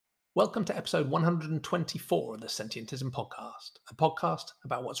Welcome to episode 124 of the Sentientism Podcast, a podcast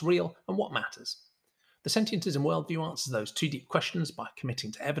about what's real and what matters. The Sentientism worldview answers those two deep questions by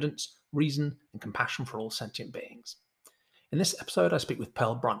committing to evidence, reason, and compassion for all sentient beings. In this episode, I speak with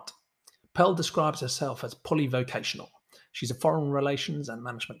Pearl Brunt. Pearl describes herself as polyvocational. She's a foreign relations and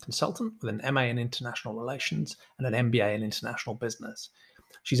management consultant with an MA in international relations and an MBA in international business.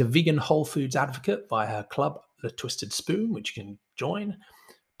 She's a vegan whole foods advocate via her club, The Twisted Spoon, which you can join.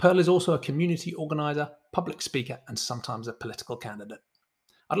 Pearl is also a community organiser, public speaker, and sometimes a political candidate.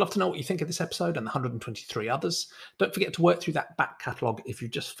 I'd love to know what you think of this episode and the 123 others. Don't forget to work through that back catalogue if you've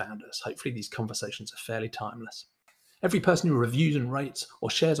just found us. Hopefully these conversations are fairly timeless. Every person who reviews and rates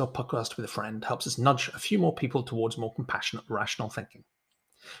or shares our podcast with a friend helps us nudge a few more people towards more compassionate, rational thinking.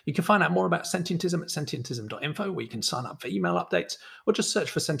 You can find out more about Sentientism at sentientism.info, where you can sign up for email updates or just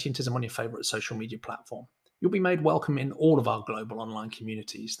search for Sentientism on your favourite social media platform. You'll be made welcome in all of our global online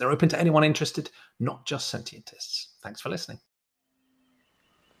communities. They're open to anyone interested, not just sentientists. Thanks for listening.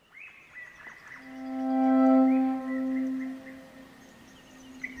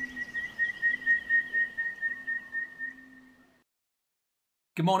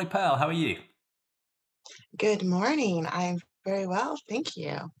 Good morning, Pearl. How are you? Good morning. I'm very well, thank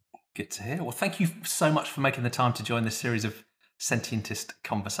you. Good to hear. Well, thank you so much for making the time to join this series of Sentientist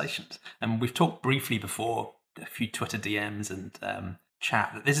conversations. And we've talked briefly before, a few Twitter DMs and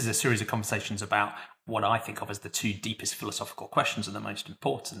chat, that this is a series of conversations about what I think of as the two deepest philosophical questions and the most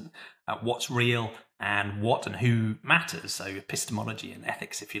important. What's real and what and who matters, so epistemology and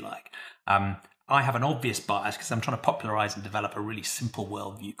ethics, if you like. I have an obvious bias because I'm trying to popularize and develop a really simple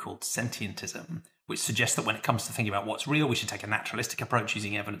worldview called sentientism, which suggests that when it comes to thinking about what's real, we should take a naturalistic approach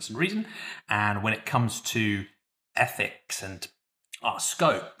using evidence and reason. And when it comes to ethics and our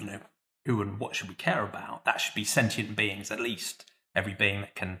scope, who and what should we care about, that should be sentient beings, at least every being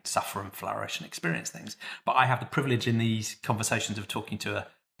that can suffer and flourish and experience things. But I have the privilege in these conversations of talking to a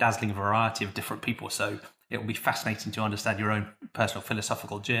dazzling variety of different people. So it will be fascinating to understand your own personal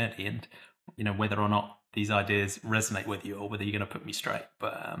philosophical journey and whether or not these ideas resonate with you or whether you're going to put me straight.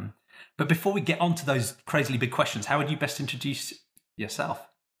 But before we get on to those crazily big questions, how would you best introduce yourself?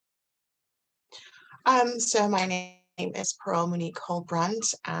 So my name is Pearl Monique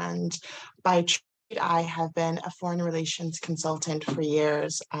Colbrunt, and by trade, I have been a foreign relations consultant for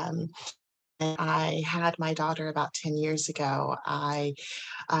years. And I had my daughter about 10 years ago. I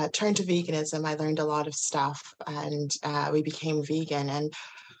turned to veganism. I learned a lot of stuff, and we became vegan. And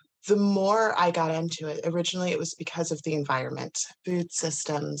the more I got into it, originally it was because of the environment, food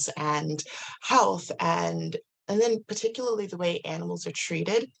systems, and health, and then particularly the way animals are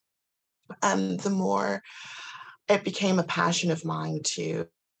treated. The more it became a passion of mine to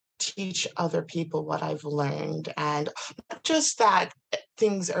teach other people what I've learned, and not just that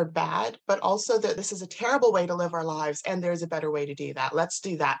things are bad, but also that this is a terrible way to live our lives, and there's a better way to do that. Let's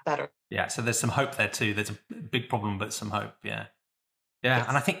do that better. Yeah, so there's some hope there too. There's a big problem, but some hope. Yeah. Yeah, Yes.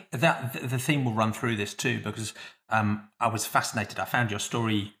 and I think that the theme will run through this too, because I was fascinated. I found your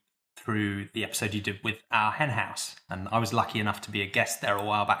story through the episode you did with Our Hen House, and I was lucky enough to be a guest there a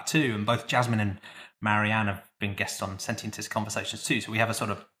while back too. And both Jasmine and Marianne have been guests on Sentientist Conversations too, so we have a sort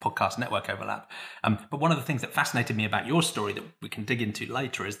of podcast network overlap. But one of the things that fascinated me about your story that we can dig into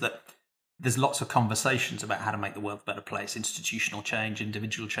later is that there's lots of conversations about how to make the world a better place, institutional change,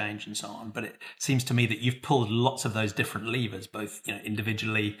 individual change, and so on. But it seems to me that you've pulled lots of those different levers, both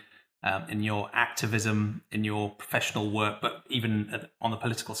individually, in your activism, in your professional work, but even on the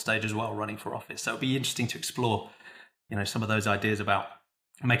political stage as well, running for office. So it'd be interesting to explore, some of those ideas about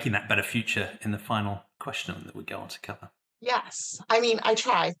making that better future in the final question that we go on to cover. Yes. I mean, I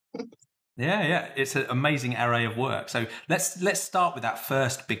try. Yeah, it's an amazing array of work. So let's start with that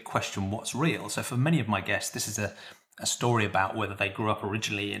first big question: what's real? So for many of my guests, this is a story about whether they grew up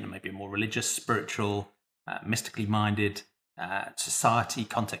originally in maybe a more religious, spiritual, mystically minded society,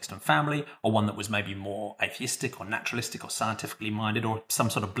 context, and family, or one that was maybe more atheistic or naturalistic or scientifically minded, or some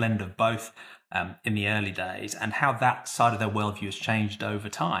sort of blend of both in the early days, and how that side of their worldview has changed over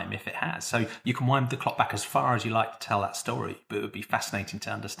time, if it has. So you can wind the clock back as far as you like to tell that story, but it would be fascinating to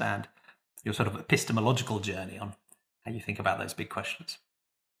understand your sort of epistemological journey on how you think about those big questions.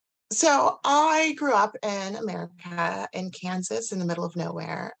 So I grew up in America, in Kansas, in the middle of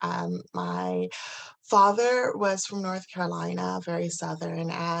nowhere. My father was from North Carolina, very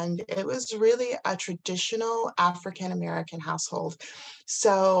Southern, and it was really a traditional African American household.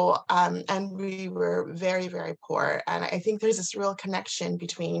 So, and we were very, very poor. And I think there's this real connection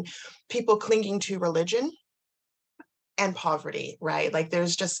between people clinging to religion and poverty, right? Like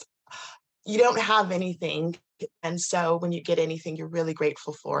there's just, you don't have anything And so when you get anything, you're really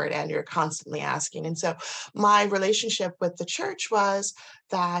grateful for it and you're constantly asking. And so my relationship with the church was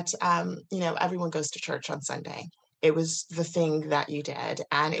that, everyone goes to church on Sunday. It was the thing that you did.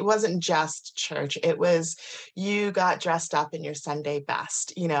 And it wasn't just church. It was you got dressed up in your Sunday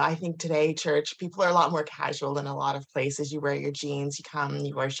best. I think today, church, people are a lot more casual in a lot of places. You wear your jeans, you come,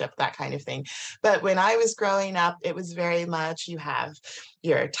 you worship, that kind of thing. But when I was growing up, it was very much you have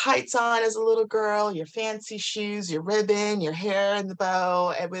your tights on as a little girl, your fancy shoes, your ribbon, your hair in the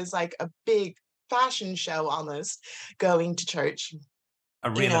bow. It was like a big fashion show almost going to church. A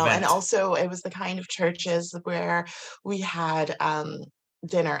real And event. also it was the kind of churches where we had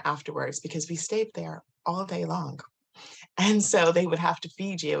dinner afterwards because we stayed there all day long. And so they would have to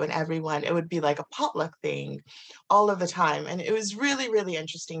feed you and everyone, it would be like a potluck thing all of the time. And it was really, really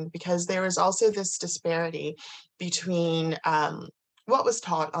interesting because there was also this disparity between what was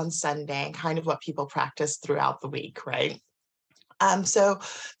taught on Sunday and kind of what people practiced throughout the week, right? So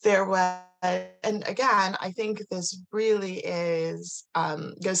there was, and again, I think this really is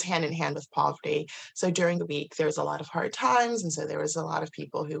goes hand in hand with poverty. So during the week, there was a lot of hard times, and so there was a lot of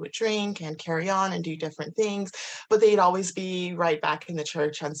people who would drink and carry on and do different things, but they'd always be right back in the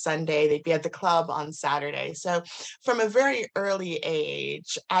church on Sunday. They'd be at the club on Saturday. So from a very early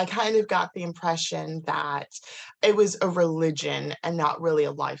age, I kind of got the impression that it was a religion and not really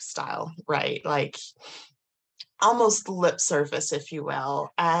a lifestyle, right? Like almost lip service, if you will.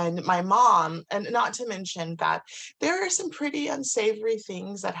 And my mom, and not to mention that there are some pretty unsavory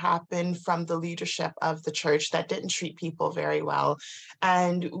things that happen from the leadership of the church that didn't treat people very well.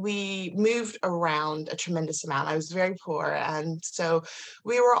 And we moved around a tremendous amount. I was very poor. And so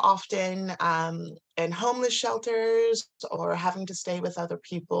we were often in homeless shelters or having to stay with other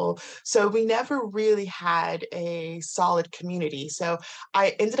people. So we never really had a solid community. So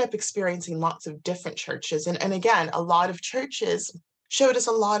I ended up experiencing lots of different churches. And again, a lot of churches showed us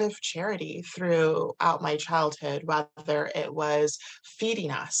a lot of charity throughout my childhood, whether it was feeding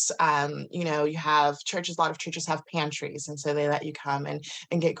us. You have churches, a lot of churches have pantries, and so they let you come and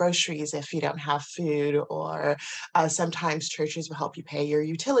get groceries if you don't have food, or sometimes churches will help you pay your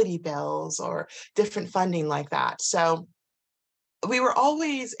utility bills or different funding like that. So we were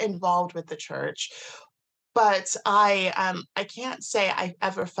always involved with the church, but I can't say I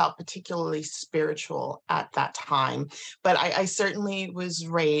ever felt particularly spiritual at that time. But I certainly was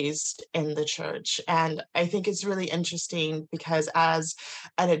raised in the church, and I think it's really interesting because as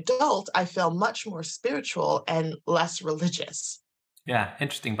an adult, I feel much more spiritual and less religious. Yeah,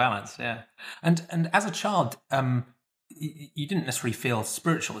 interesting balance. Yeah, and as a child, you didn't necessarily feel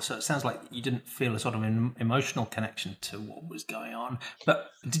spiritual, so it sounds like you didn't feel a sort of emotional connection to what was going on. But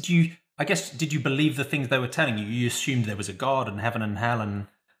did you? I guess did you believe the things they were telling you? You assumed there was a God and heaven and hell and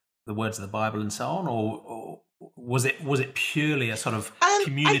the words of the Bible and so on, or was it purely a sort of I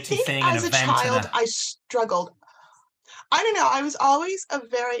community think thing, an as a event, and child, a I struggled. I don't know. I was always a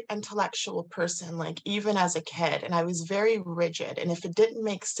very intellectual person, like even as a kid, and I was very rigid. And if it didn't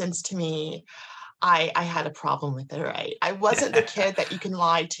make sense to me, I had a problem with it, right? I wasn't the yeah, kid that you can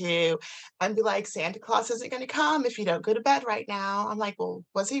lie to and be like, Santa Claus isn't going to come if you don't go to bed right now. I'm like, well,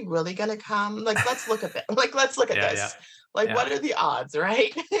 was he really going to come? Like, let's look at this. Like, let's look at yeah, yeah, this. Like, yeah. what are the odds,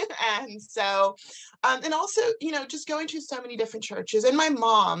 right? And so, and also, just going to so many different churches. And my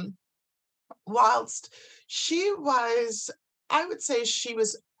mom, whilst she was, I would say she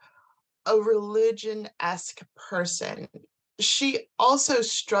was a religion-esque person, she also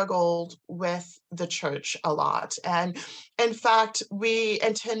struggled with the church a lot. And in fact, we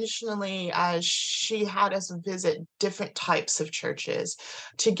intentionally, she had us visit different types of churches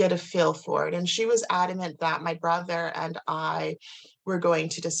to get a feel for it. And she was adamant that my brother and I were going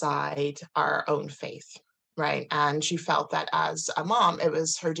to decide our own faith. Right. And she felt that as a mom, it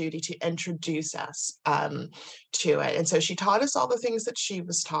was her duty to introduce us to it. And so she taught us all the things that she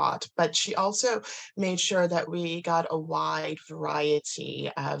was taught, but she also made sure that we got a wide variety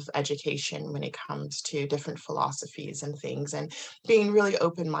of education when it comes to different philosophies and things, and being really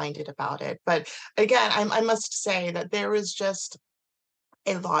open-minded about it. But again, I must say that there was just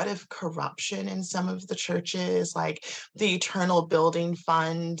a lot of corruption in some of the churches, like the eternal building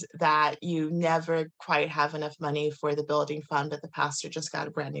fund, that you never quite have enough money for the building fund, but the pastor just got a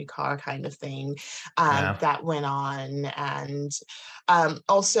brand new car kind of thing Yeah. that went on. And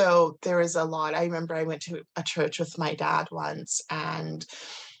also, there was a lot. I remember I went to a church with my dad once, and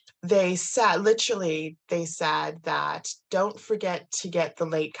they said that don't forget to get the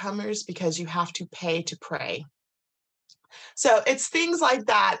latecomers because you have to pay to pray. So it's things like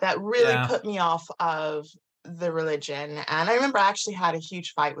that that really Yeah. put me off of the religion. And I remember I actually had a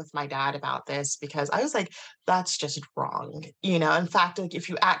huge fight with my dad about this because I was like, that's just wrong. In fact, like if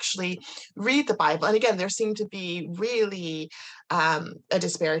you actually read the Bible, and again, there seemed to be really a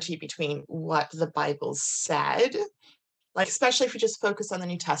disparity between what the Bible said, like especially if you just focus on the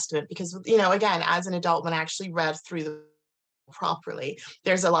New Testament, because again, as an adult, when I actually read through the properly,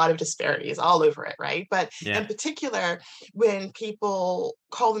 there's a lot of disparities all over it, right? But in Yeah. particular, when people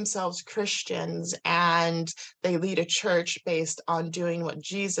call themselves Christians and they lead a church based on doing what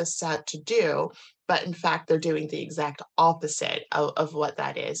Jesus said to do, but in fact, they're doing the exact opposite of what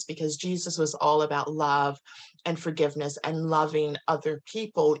that is, because Jesus was all about love and forgiveness and loving other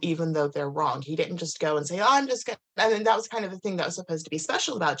people, even though they're wrong. He didn't just go and say, oh, I'm just going to, and then that was kind of the thing that was supposed to be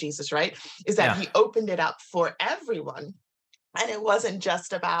special about Jesus, right? Is that Yeah. he opened it up for everyone. And it wasn't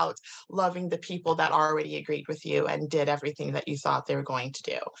just about loving the people that already agreed with you and did everything that you thought they were going to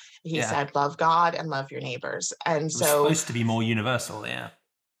do. He Yeah. said, love God and love your neighbors. And It was so supposed to be more universal. Yeah.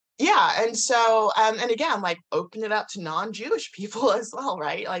 yeah, and so, and again, like open it up to non-Jewish people as well,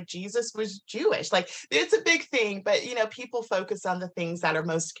 right? Like Jesus was Jewish. Like it's a big thing, but people focus on the things that are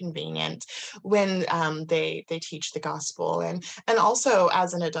most convenient when they teach the gospel. And also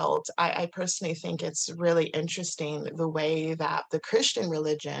as an adult, I personally think it's really interesting the way that the Christian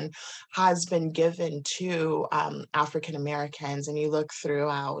religion has been given to African Americans, and you look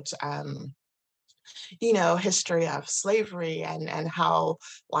throughout. History of slavery and how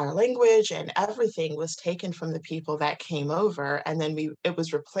our language and everything was taken from the people that came over, and then it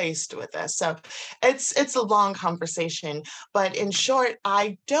was replaced with this. So it's a long conversation, but in short,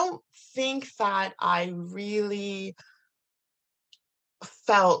 I don't think that I really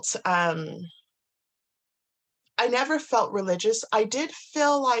felt I never felt religious. I did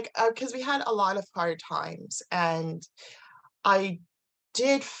feel like because we had a lot of hard times, and I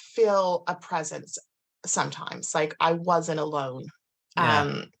did feel a presence sometimes, like I wasn't alone,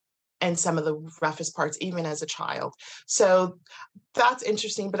 Yeah. in some of the roughest parts, even as a child. So that's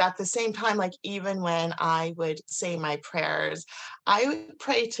interesting, but at the same time, like, even when I would say my prayers, I would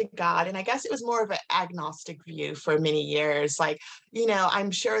pray to God, and I guess it was more of an agnostic view for many years, like,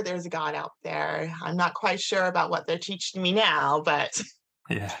 I'm sure there's a God out there. I'm not quite sure about what they're teaching me now, but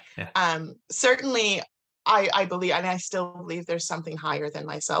Yeah. Yeah. certainly I believe, and I still believe there's something higher than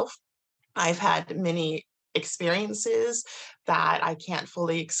myself. I've had many experiences that I can't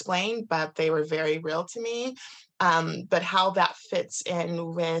fully explain, but they were very real to me. But how that fits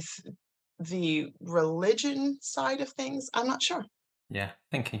in with the religion side of things, I'm not sure. Yeah,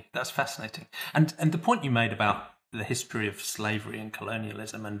 thank you. That's fascinating. And the point you made about the history of slavery and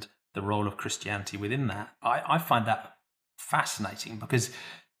colonialism and the role of Christianity within that, I find that fascinating, because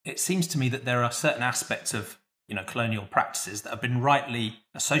it seems to me that there are certain aspects of colonial practices that have been rightly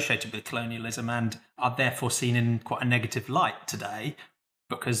associated with colonialism and are therefore seen in quite a negative light today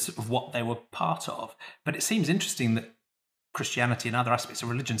because of what they were part of. But it seems interesting that Christianity and other aspects of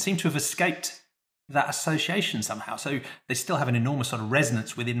religion seem to have escaped that association somehow. So they still have an enormous sort of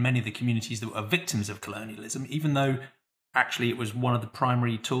resonance within many of the communities that were victims of colonialism, even though actually it was one of the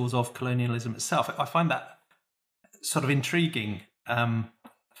primary tools of colonialism itself. I find that sort of intriguing,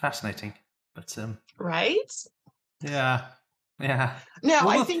 fascinating. But Right? yeah, yeah. No,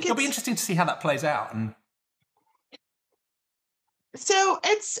 I Well, think it'll be interesting to see how that plays out. And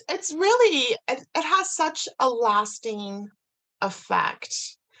it's really it has such a lasting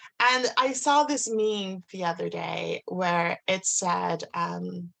effect. And I saw this meme the other day where it said,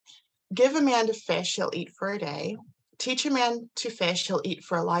 give a man to fish, he'll eat for a day. Teach a man to fish, he'll eat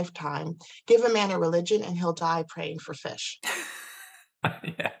for a lifetime. Give a man a religion and he'll die praying for fish.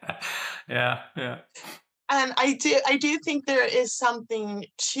 yeah, yeah, yeah. And I do think there is something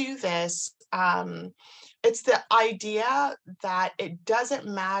to this. It's the idea that it doesn't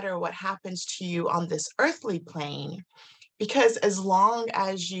matter what happens to you on this earthly plane, because as long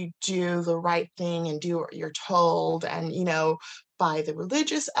as you do the right thing and do what you're told, and by the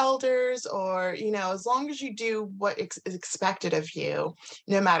religious elders, or as long as you do what is expected of you,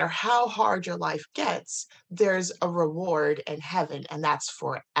 no matter how hard your life gets, there's a reward in heaven, and that's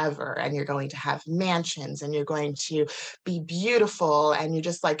forever, and you're going to have mansions, and you're going to be beautiful, and you're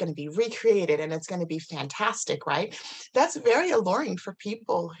just like going to be recreated, and it's going to be fantastic, right? That's very alluring for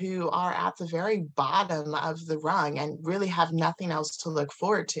people who are at the very bottom of the rung and really have nothing else to look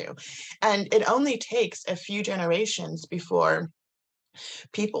forward to. And it only takes a few generations before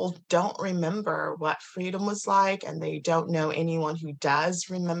People don't remember what freedom was like, and they don't know anyone who does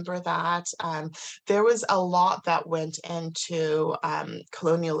remember that. There was a lot that went into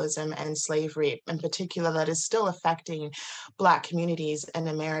colonialism and slavery in particular that is still affecting Black communities in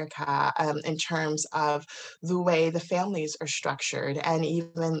America, in terms of the way the families are structured, and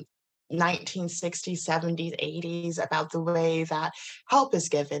even 1960s, 70s, 80s, about the way that help is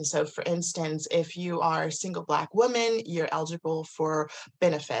given. So, for instance, if you are a single Black woman, you're eligible for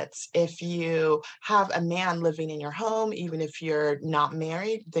benefits. If you have a man living in your home, even if you're not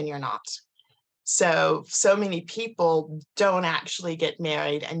married, then you're not. So many people don't actually get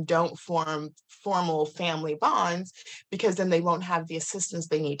married and don't form formal family bonds because then they won't have the assistance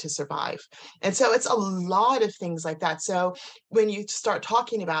they need to survive. And so it's a lot of things like that. So when you start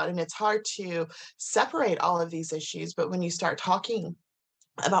talking about, and it's hard to separate all of these issues, but when you start talking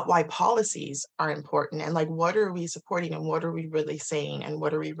about why policies are important and like what are we supporting and what are we really saying and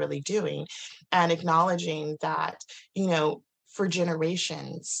what are we really doing, and acknowledging that, for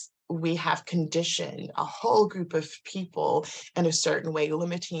generations we have conditioned a whole group of people in a certain way,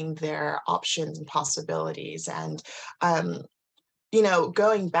 limiting their options and possibilities. And um,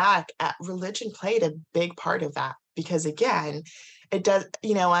 going back, religion played a big part of that, because again, it does,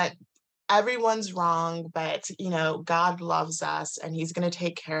 what, everyone's wrong, but God loves us and he's going to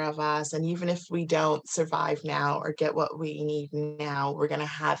take care of us. And even if we don't survive now or get what we need now, we're going to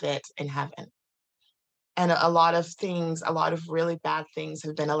have it in heaven. And a lot of things, a lot of really bad things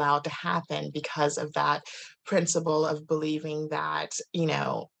have been allowed to happen because of that principle of believing that,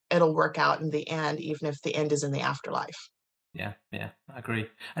 it'll work out in the end, even if the end is in the afterlife. Yeah, I agree.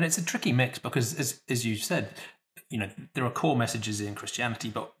 And it's a tricky mix because, as you said, there are core messages in Christianity,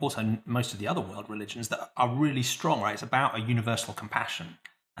 but also most of the other world religions that are really strong, right? It's about a universal compassion,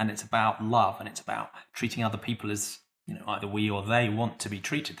 and it's about love, and it's about treating other people as, either we or they want to be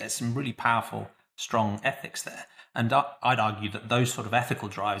treated. There's some really powerful, strong ethics there. And I'd argue that those sort of ethical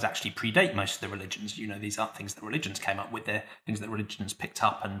drives actually predate most of the religions. These aren't things that religions came up with. They're things that religions picked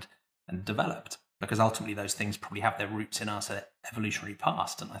up and developed, because ultimately those things probably have their roots in our evolutionary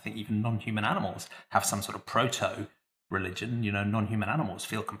past. And I think even non-human animals have some sort of proto-religion. Non-human animals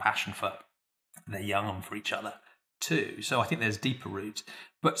feel compassion for their young and for each other too. So I think there's deeper roots.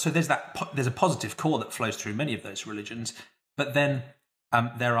 But so there's a positive core that flows through many of those religions. But then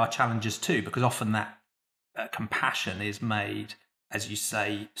there are challenges too, because often that compassion is made, as you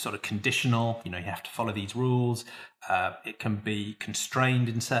say, sort of conditional. You have to follow these rules. It can be constrained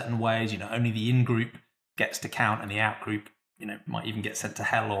in certain ways. Only the in-group gets to count, and the out-group, might even get sent to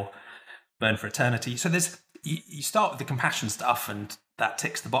hell or burn for eternity. So you start with the compassion stuff, and that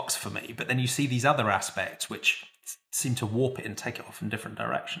ticks the box for me. But then you see these other aspects which seem to warp it and take it off in different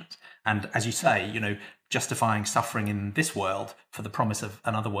directions. And as you say, justifying suffering in this world for the promise of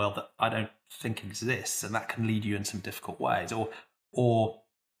another world that I don't think exists, and that can lead you in some difficult ways. Or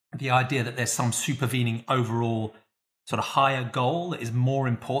the idea that there's some supervening overall sort of higher goal that is more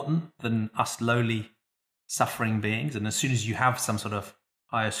important than us lowly suffering beings. And as soon as you have some sort of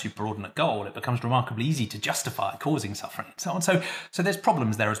higher superordinate goal, it becomes remarkably easy to justify causing suffering and so on. So there's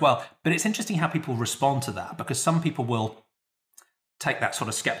problems there as well. But it's interesting how people respond to that, because some people will take that sort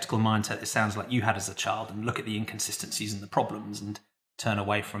of skeptical mindset, it sounds like you had as a child, and look at the inconsistencies and the problems and turn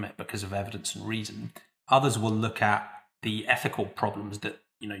away from it because of evidence and reason. Others will look at the ethical problems that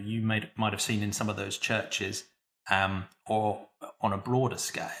you might have seen in some of those churches, or on a broader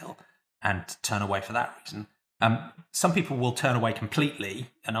scale, and turn away for that reason. Some people will turn away completely,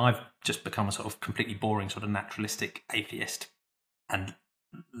 and I've just become a sort of completely boring sort of naturalistic atheist and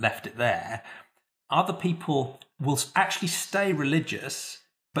left it there. Other people will actually stay religious,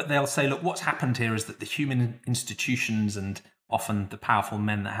 but they'll say, look, what's happened here is that the human institutions and often the powerful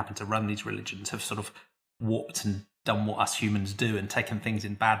men that happen to run these religions have sort of warped and done what us humans do and taken things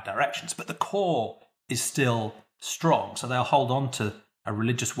in bad directions. But the core is still strong. So they'll hold on to a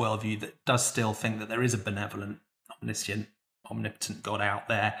religious worldview that does still think that there is a benevolent, omniscient, omnipotent God out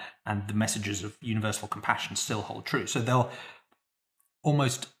there, and the messages of universal compassion still hold true. So they'll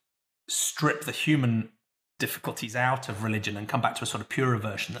almost strip the human difficulties out of religion and come back to a sort of purer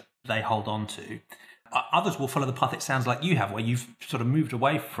version that they hold on to. Others will follow the path it sounds like you have, where you've sort of moved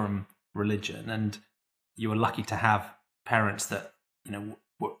away from religion, and you were lucky to have parents that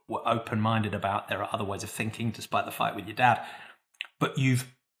were open-minded about there are other ways of thinking, despite the fight with your dad. But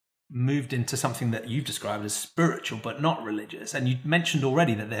you've moved into something that you've described as spiritual but not religious. And you mentioned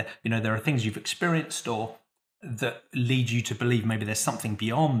already that there are things you've experienced or that lead you to believe maybe there's something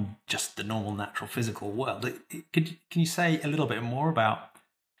beyond just the normal natural physical world. Can you say a little bit more about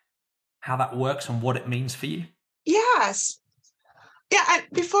how that works and what it means for you? Yes. Yeah, and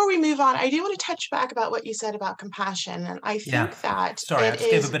before we move on, I do want to touch back about what you said about compassion. And I Yeah. think that Sorry, I it just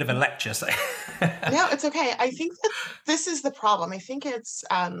gave a is, bit of a lecture. So. no, it's okay. I think that this is the problem. I think it's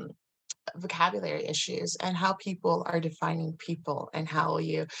vocabulary issues and how people are defining people and how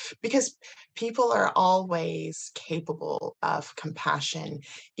you, because people are always capable of compassion,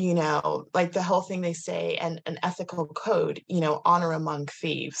 like the whole thing they say, and an ethical code, honor among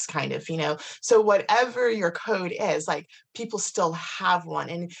thieves, kind of, so whatever your code is, like, people still have one.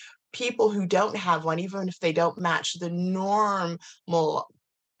 And people who don't have one, even if they don't match the normal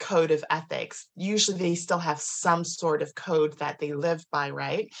code of ethics, usually they still have some sort of code that they live by,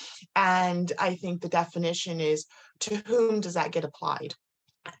 right? And I think the definition is, to whom does that get applied?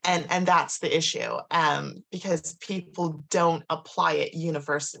 And that's the issue, because people don't apply it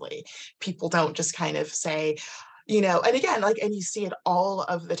universally. People don't just kind of say, and again, like, and you see it all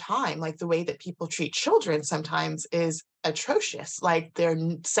of the time, like the way that people treat children sometimes is atrocious, like they're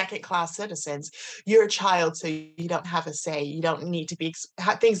second class citizens. You're a child, so you don't have a say. You don't need to be,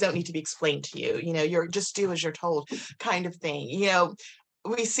 things don't need to be explained to you. You're just do as you're told, kind of thing.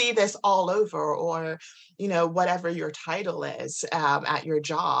 We see this all over. Or whatever your title is, at your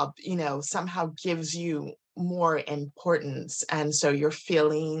job, somehow gives you more importance, and so your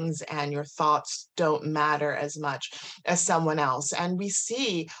feelings and your thoughts don't matter as much as someone else. And we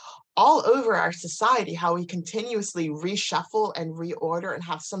see all over our society how we continuously reshuffle and reorder and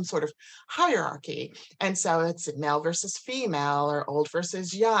have some sort of hierarchy. And so it's male versus female, or old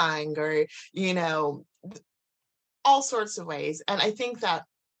versus young, or all sorts of ways. And I think that,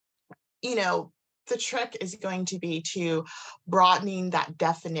 the trick is going to be to broadening that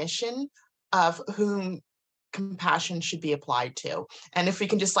definition of whom compassion should be applied to. And if we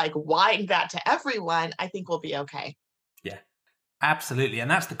can just like widen that to everyone, I think we'll be okay. Yeah, absolutely. And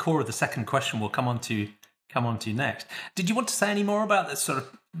that's the core of the second question we'll come on to next. Did you want to say any more about this sort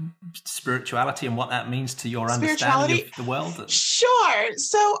of spirituality and what that means to your understanding of the world? Sure.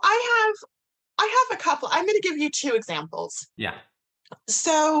 So I have a couple. I'm going to give you two examples. Yeah.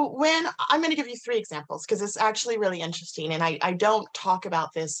 So when I'm going to give you three examples, because it's actually really interesting, and I don't talk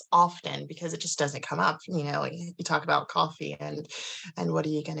about this often because it just doesn't come up. You talk about coffee and what are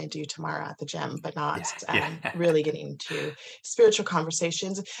you going to do tomorrow at the gym, but not really getting into spiritual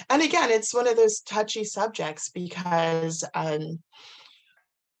conversations. And again, it's one of those touchy subjects because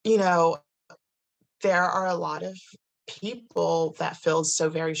there are a lot of people that feel so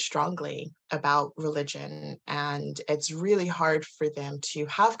very strongly about religion, and it's really hard for them to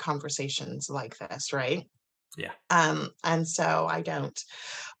have conversations like this, right? Yeah. And so I don't.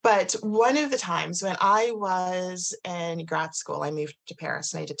 But one of the times when I was in grad school, I moved to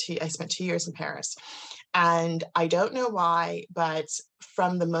Paris, and I spent 2 years in Paris. And I don't know why, but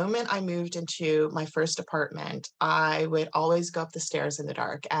from the moment I moved into my first apartment, I would always go up the stairs in the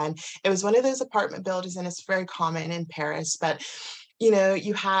dark. And it was one of those apartment buildings, and it's very common in Paris, but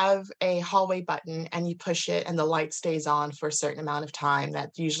you have a hallway button and you push it and the light stays on for a certain amount of time.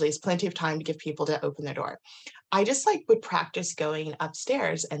 That usually is plenty of time to give people to open their door. I just would practice going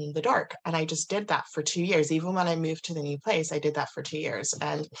upstairs in the dark. And I just did that for 2 years. Even when I moved to the new place, I did that for 2 years.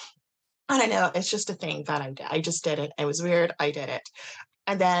 And I don't know, it's just a thing that I did. I just did it. It was weird. I did it.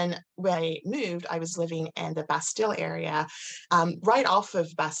 And then when I moved, I was living in the Bastille area, right off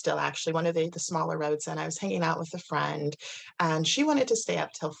of Bastille, actually, one of the smaller roads. And I was hanging out with a friend, and she wanted to stay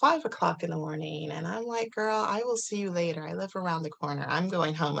up till 5 o'clock in the morning. And I'm like, girl, I will see you later. I live around the corner. I'm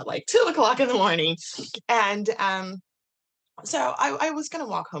going home at like 2 o'clock in the morning. And so I was going to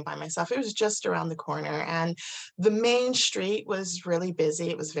walk home by myself. It was just around the corner, and the main street was really busy.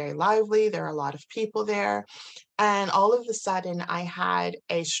 It was very lively. There were a lot of people there. And all of a sudden, I had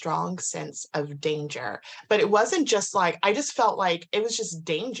a strong sense of danger. But it wasn't just like, I just felt like it was just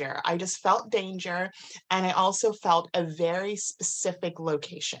danger. I just felt danger. And I also felt a very specific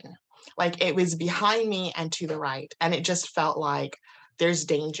location. Like it was behind me and to the right. And it just felt like there's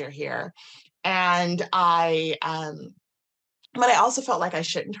danger here. And but I also felt like I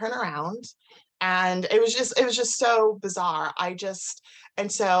shouldn't turn around. And it was just so bizarre.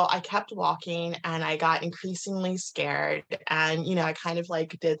 And so I kept walking, and I got increasingly scared. And, I kind of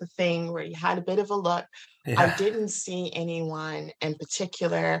like did the thing where you had a bit of a look. I didn't see anyone in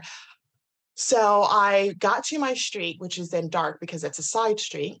particular. So I got to my street, which is then dark because it's a side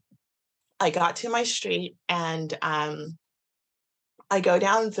street. I got to my street, and I go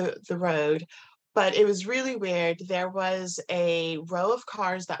down the road, but it was really weird. There was a row of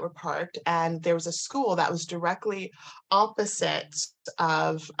cars that were parked, and there was a school that was directly opposite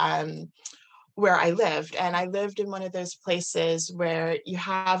of where I lived. And I lived in one of those places where you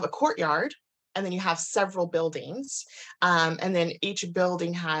have a courtyard, and then you have several buildings. And then each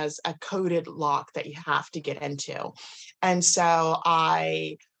building has a coded lock that you have to get into. And so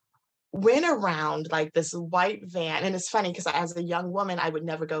I went around like this white van. And it's funny because as a young woman, I would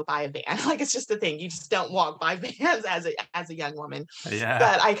never go by a van. Like, it's just the thing. You just don't walk by vans as a young woman. Yeah.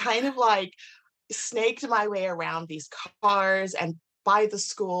 But I kind of like snaked my way around these cars and by the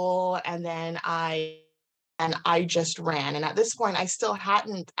school. And then I just ran. And at this point, I still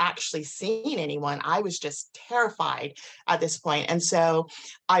hadn't actually seen anyone. I was just terrified at this point. And so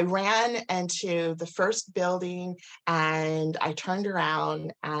I ran into the first building and I turned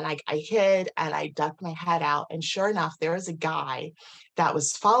around and I hid and I ducked my head out. And sure enough, there was a guy that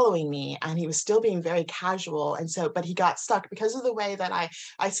was following me and he was still being very casual. And so, but he got stuck because of the way that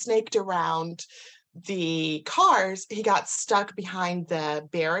I snaked around the cars. He got stuck behind the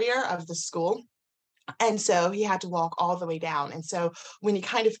barrier of the school. And so he had to walk all the way down. And so when he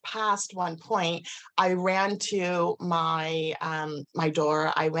kind of passed one point, I ran to my my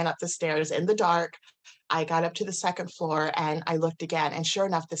door. I went up the stairs in the dark. I got up to the second floor and I looked again. And sure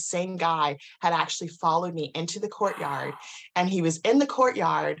enough, the same guy had actually followed me into the courtyard. And he was in the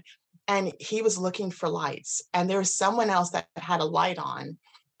courtyard and he was looking for lights. And there was someone else that had a light on.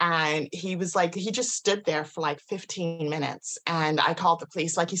 And he was like, he just stood there for like 15 minutes. And I called the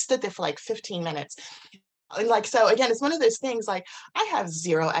police. Like, he stood there for like 15 minutes. And like, so again, it's one of those things, like, I have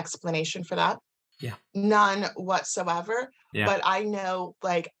zero explanation for that. Yeah. None whatsoever. Yeah. But I know,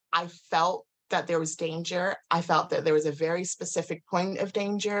 like, I felt that there was danger. I felt that there was a very specific point of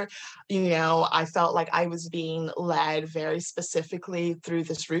danger. You know, I felt like I was being led very specifically through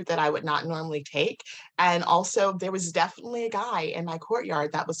this route that I would not normally take. And also there was definitely a guy in my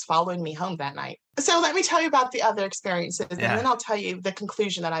courtyard that was following me home that night. So let me tell you about the other experiences, and then I'll tell you the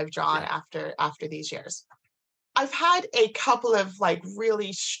conclusion that I've drawn after these years. I've had a couple of like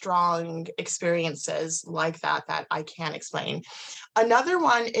really strong experiences like that I can't explain. Another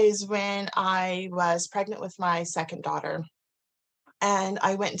one is when I was pregnant with my second daughter and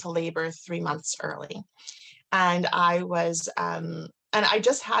I went into labor 3 months early. And I was, and I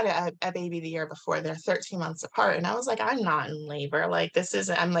just had a baby the year before. They're 13 months apart. And I was like, I'm not in labor. Like, this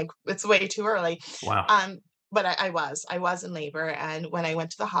isn't, I'm like, it's way too early. Wow. But I was in labor. And when I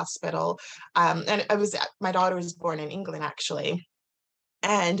went to the hospital, and my daughter was born in England, actually.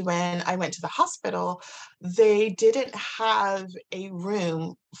 And when I went to the hospital, they didn't have a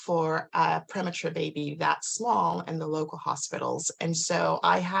room for a premature baby that small in the local hospitals. And so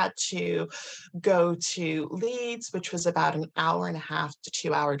I had to go to Leeds, which was about an hour and a half to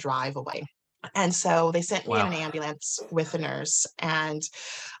 2 hour drive away. And so they sent me in an ambulance with a nurse, and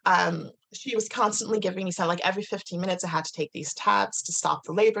she was constantly giving me some, like every 15 minutes, I had to take these tabs to stop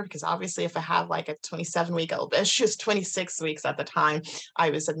the labor, because obviously if I have like a 27-week-old, she was 26 weeks at the time. I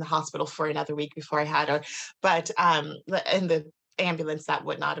was in the hospital for another week before I had her. But in the ambulance, that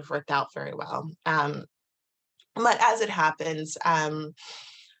would not have worked out very well. But as it happens,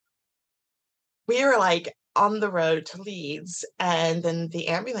 we were like on the road to Leeds, and then the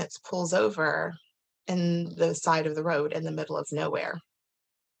ambulance pulls over in the side of the road in the middle of nowhere.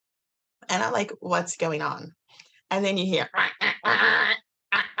 And I'm like, what's going on? And then you hear,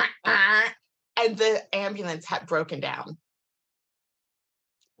 and the ambulance had broken down.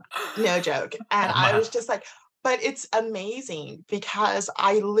 No joke. And I was just like, but it's amazing, because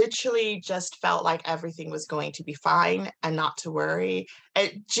I literally just felt like everything was going to be fine and not to worry.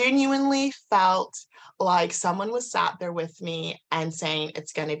 It genuinely felt like someone was sat there with me and saying,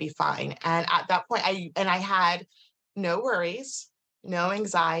 it's going to be fine. And at that point, I had no worries, no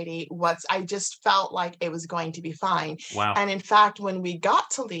anxiety. I just felt like it was going to be fine. Wow. And in fact, when we got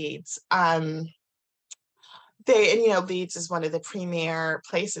to Leeds, Leeds is one of the premier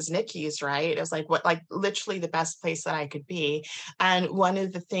places, NICUs, right? It was like literally the best place that I could be. And one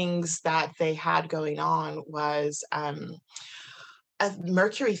of the things that they had going on was a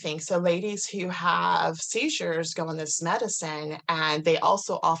mercury thing. So ladies who have seizures go on this medicine, and they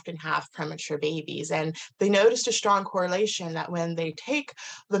also often have premature babies. And they noticed a strong correlation that when they take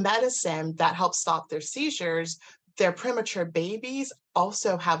the medicine that helps stop their seizures, their premature babies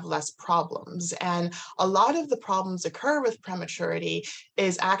also have less problems. And a lot of the problems occur with prematurity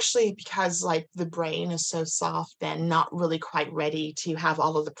is actually because like the brain is so soft and not really quite ready to have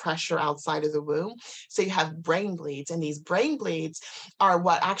all of the pressure outside of the womb. So you have brain bleeds, and these brain bleeds are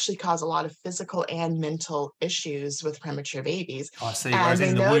what actually cause a lot of physical and mental issues with premature babies. I see. Whereas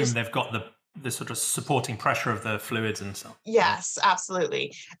in the womb, they've got the sort of supporting pressure of the fluids and stuff. Yes,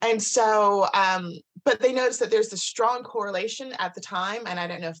 absolutely. And so, but they noticed that there's this strong correlation at the time, and I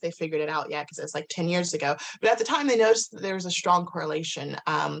don't know if they figured it out yet because it's like 10 years ago, but at the time they noticed that there was a strong correlation,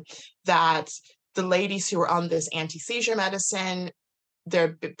 that the ladies who were on this anti-seizure medicine,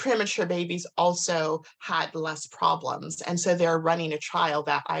 their premature babies also had less problems. And so they're running a trial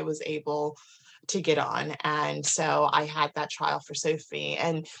that I was able to get on. And so I had that trial for Sophie.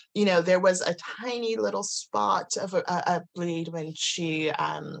 And, there was a tiny little spot of a bleed when she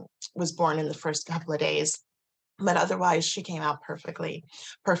was born in the first couple of days. But otherwise, she came out perfectly,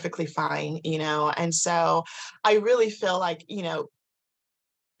 perfectly fine, And so I really feel like,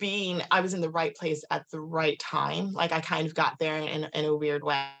 I was in the right place at the right time. Like I kind of got there in a weird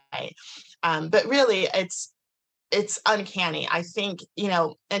way. But really it's uncanny. I think,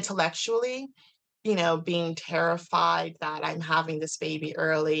 intellectually, being terrified that I'm having this baby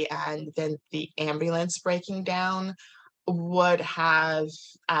early and then the ambulance breaking down would have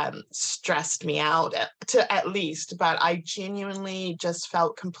stressed me out to at least, but I genuinely just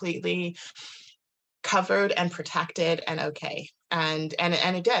felt completely covered and protected and okay. And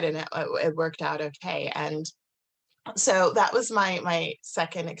it did, and it worked out okay. And so that was my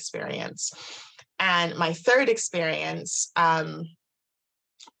second experience. And my third experience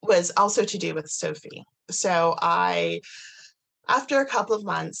was also to do with Sophie. So after a couple of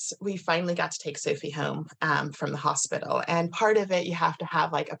months, we finally got to take Sophie home from the hospital. And part of it, you have to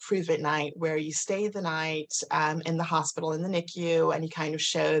have like a prove it night where you stay the night in the hospital in the NICU, and you kind of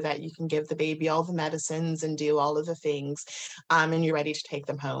show that you can give the baby all the medicines and do all of the things, and you're ready to take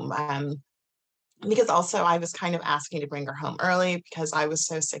them home. Because also I was kind of asking to bring her home early because I was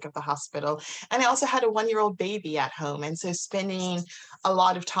so sick of the hospital. And I also had a 1-year-old baby at home. And so spending a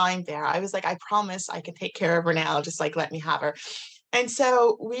lot of time there, I was like, I promise I can take care of her now. Just like, let me have her. And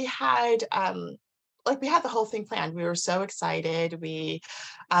so we had the whole thing planned. We were so excited.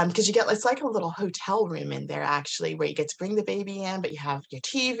 Because it's like a little hotel room in there actually, where you get to bring the baby in, but you have your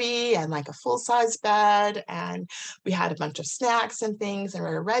TV and like a full-size bed, and we had a bunch of snacks and things, and we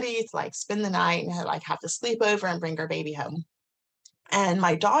were ready to like spend the night and like have the sleepover and bring our baby home. And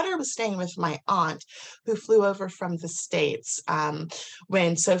my daughter was staying with my aunt who flew over from the States.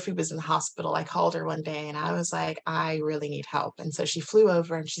 When Sophie was in the hospital, I called her one day and I was like, I really need help. And so she flew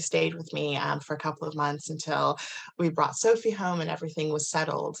over and she stayed with me for a couple of months until we brought Sophie home and everything was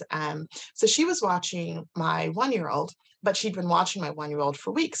settled. So she was watching my 1-year-old, but she'd been watching my 1-year-old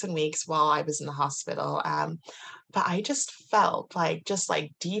for weeks and weeks while I was in the hospital. But I just felt like, just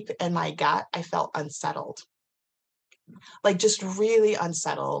like deep in my gut, I felt unsettled, like just really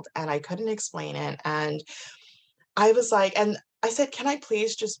unsettled, and I couldn't explain it. And I was like, and I said, can I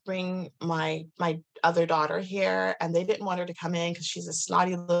please just bring my other daughter here? And they didn't want her to come in because she's a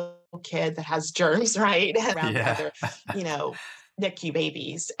snotty little kid that has germs, right? Around the Yeah. other, NICU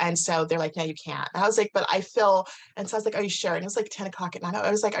babies. And so they're like, no, you can't. And I was like, but I feel, and so I was like, are you sure? And it was like 10 o'clock at night. I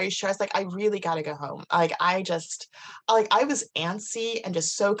was like, are you sure? I was like, I really got to go home. Like, I was antsy and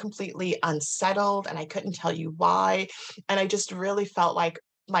just so completely unsettled, and I couldn't tell you why. And I just really felt like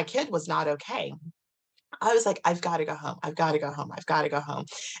my kid was not okay. I was like, I've got to go home. I've got to go home. I've got to go home.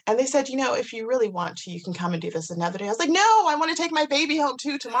 And they said, if you really want to, you can come and do this another day. I was like, no, I want to take my baby home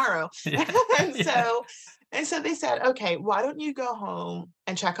too tomorrow. Yeah. and Yeah. so, and so they said, okay, why don't you go home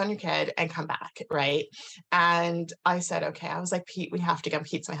and check on your kid and come back, right? And I said, okay. I was like, Pete, we have to go.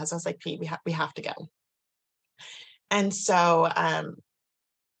 Pete's my husband. I was like, Pete, we have to go. And so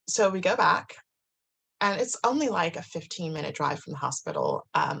we go back. And it's only like a 15-minute drive from the hospital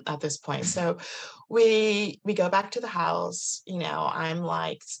at this point. So we go back to the house. I'm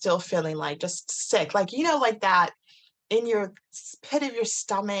like still feeling like just sick, like like that in your pit of your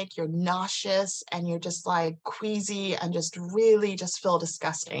stomach, you're nauseous and you're just like queasy and just really just feel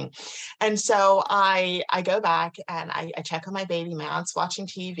disgusting. And so I go back and I check on my baby. My aunt's watching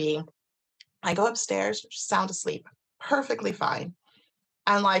TV. I go upstairs, sound asleep, perfectly fine.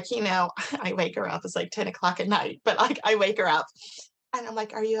 And like, I wake her up. It's like 10 o'clock at night, but like I wake her up and I'm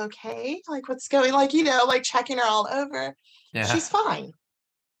like, are you okay? Like, what's going, like, like checking her all over. Yeah. She's fine.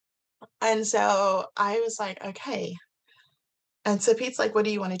 And so I was like, okay. And so Pete's like, what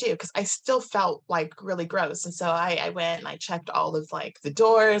do you want to do? Because I still felt like really gross. And so I went and I checked all of like the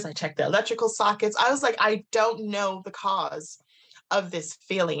doors. I checked the electrical sockets. I was like, I don't know the cause of this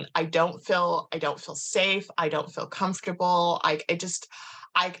feeling. I don't feel safe. I don't feel comfortable. I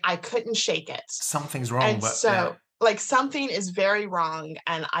couldn't shake it. Something's wrong, And but so like something is very wrong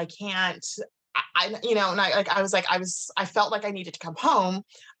and I can't, and I felt like I needed to come home.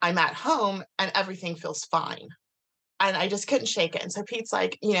 I'm at home and everything feels fine. and I just couldn't shake it. And so Pete's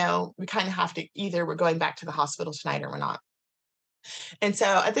like, we kind of have to, either we're going back to the hospital tonight or we're not. And so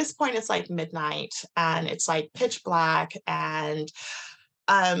at this point, it's like midnight and it's like pitch black and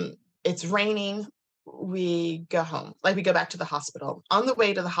it's raining. We go home, like we go back to the hospital. On the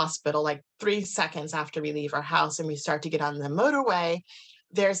way to the hospital, like 3 seconds after we leave our house and we start to get on the motorway,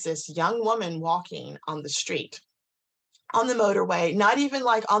 there's this young woman walking on the street, on the motorway, not even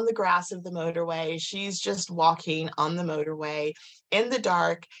like on the grass of the motorway. She's just walking on the motorway in the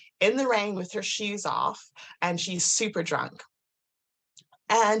dark, in the rain with her shoes off, and she's super drunk.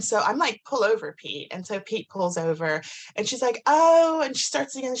 And so I'm like, pull over, Pete. And so Pete pulls over and she's like, oh, and she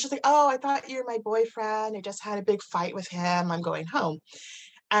starts again. She's like, oh, I thought you were my boyfriend. I just had a big fight with him. I'm going home.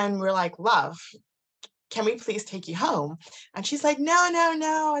 And we're like, love, can we please take you home? And she's like, no, no,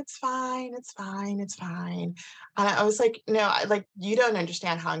 no, it's fine. It's fine. It's fine. And I was like, no, like, you don't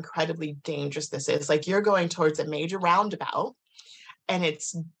understand how incredibly dangerous this is. Like, you're going towards a major roundabout and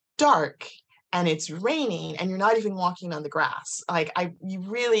it's dark and it's raining and you're not even walking on the grass. Like,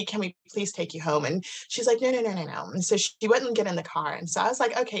 can we please take you home? And she's like, no, no, no, no, no. And so she wouldn't get in the car. And so I was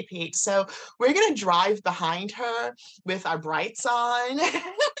like, okay, Pete, so we're going to drive behind her with our brights on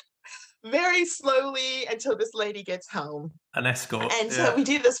very slowly until this lady gets home. An escort. And so we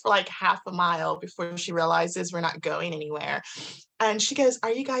do this for like half a mile before she realizes we're not going anywhere. And she goes,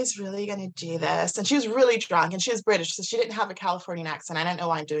 are you guys really going to do this? And she was really drunk and she was British, so she didn't have a Californian accent. I don't know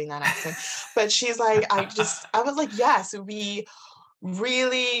why I'm doing that accent, but she's like, I was like, yes, we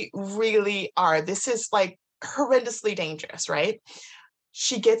really, really are. This is like horrendously dangerous, right?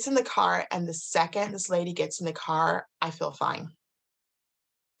 She gets in the car, and the second this lady gets in the car, I feel fine.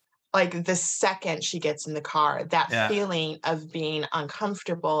 Like the second she gets in the car, that feeling of being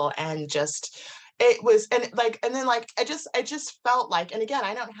uncomfortable and just, it was, and then I just felt like, and again,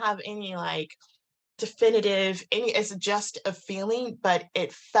 I don't have any like definitive, it's just a feeling, but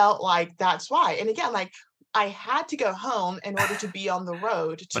it felt like that's why. And again, like I had to go home in order to be on the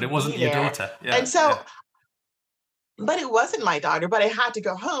road. But it wasn't your daughter. Yeah. And so, but it wasn't my daughter, but I had to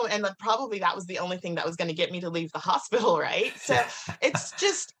go home. And probably that was the only thing that was going to get me to leave the hospital. Right. So it's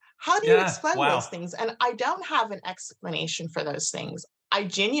just, how do you explain those things? And I don't have an explanation for those things. I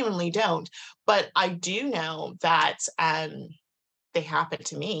genuinely don't. But I do know that they happened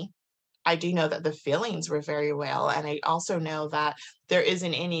to me. I do know that the feelings were very real. And I also know that there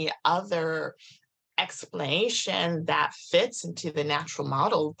isn't any other explanation that fits into the natural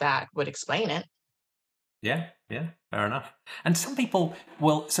model that would explain it. Yeah, fair enough. And some people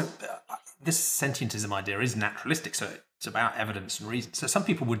this sentientism idea is naturalistic, so it's about evidence and reason. So some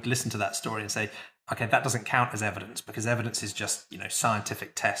people would listen to that story and say, okay, that doesn't count as evidence because evidence is just,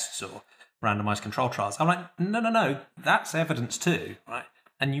 scientific tests or randomized control trials. I'm like, no, that's evidence too, right?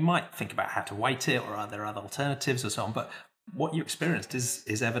 And you might think about how to weight it, or are there other alternatives or so on, but what you experienced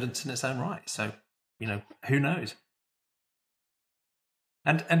is evidence in its own right. So, who knows?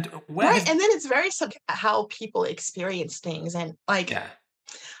 And where and then it's very how people experience things, and I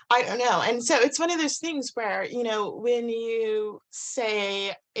don't know. And so it's one of those things where, when you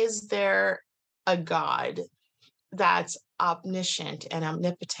say, is there a God that's omniscient and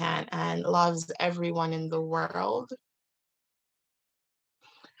omnipotent and loves everyone in the world?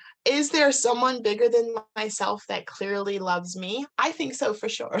 Is there someone bigger than myself that clearly loves me? I think so, for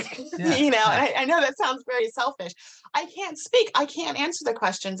sure. I know that sounds very selfish. I can't speak. I can't answer the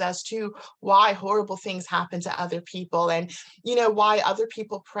questions as to why horrible things happen to other people, and, why other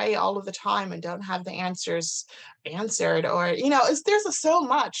people pray all of the time and don't have the answers answered, or, there's so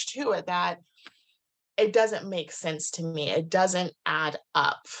much to it that it doesn't make sense to me. It doesn't add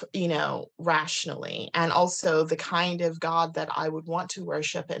up, rationally. And also the kind of God that I would want to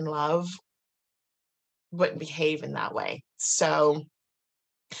worship and love wouldn't behave in that way. So,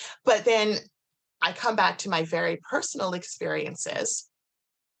 but then I come back to my very personal experiences,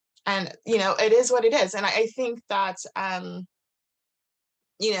 and, it is what it is. And I think that,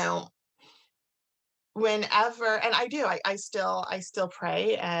 whenever, and I do, I still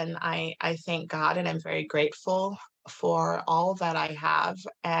pray, and I thank God, and I'm very grateful for all that I have.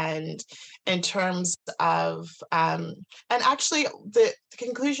 And in terms of and actually the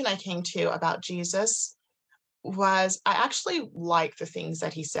conclusion I came to about Jesus was, I actually like the things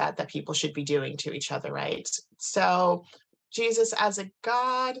that he said that people should be doing to each other, right? So Jesus as a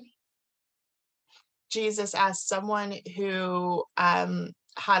God, Jesus as someone who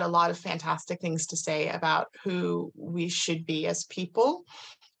had a lot of fantastic things to say about who we should be as people,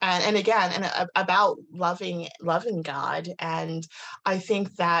 and again, and about loving God. And I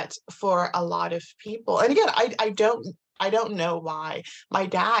think that for a lot of people, and again, I don't know why my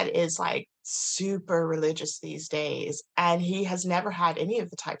dad is like super religious these days, and he has never had any of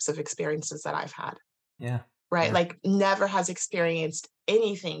the types of experiences that I've had, Yeah. right? Yeah. Like, never has experienced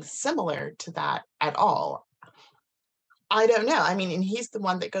anything similar to that at all. I don't know. I mean, and he's the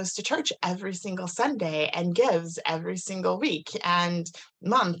one that goes to church every single Sunday and gives every single week and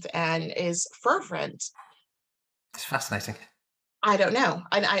month and is fervent. It's fascinating. I don't know.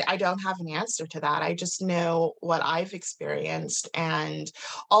 And I don't have an answer to that. I just know what I've experienced and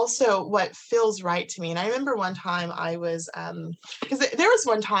also what feels right to me. And I remember one time I was, because there was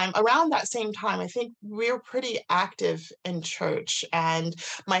one time around that same time, I think we were pretty active in church. And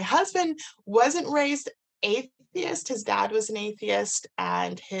my husband wasn't raised atheist. His dad was an atheist,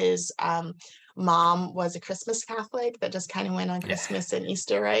 and his mom was a Christmas Catholic that just kind of went on Yeah. Christmas and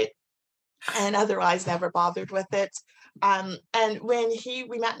Easter, right? And otherwise never bothered with it. And when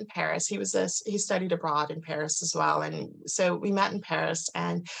we met in Paris, he studied abroad in Paris as well, and so we met in Paris,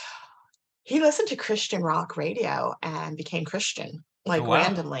 and he listened to Christian rock radio and became Christian, Oh, like, wow.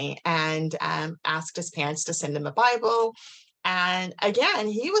 randomly, and, asked his parents to send him a Bible, and again,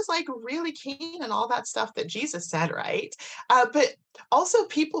 he was, like, really keen on all that stuff that Jesus said, right? But also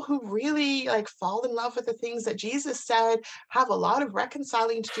people who really, like, fall in love with the things that Jesus said have a lot of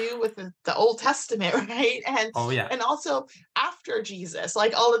reconciling to do with the Old Testament, right? Oh, yeah. And also after Jesus,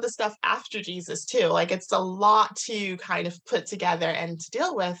 like, all of the stuff after Jesus too, like, it's a lot to kind of put together and to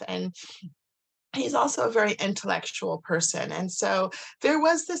deal with, and he's also a very intellectual person. And so there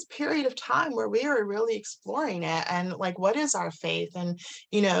was this period of time where we were really exploring it and, like, what is our faith, and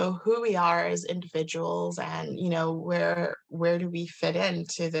who we are as individuals, and where do we fit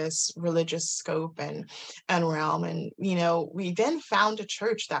into this religious scope and realm. And we then found a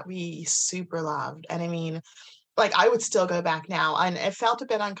church that we super loved. And I mean, like, I would still go back now, and it felt a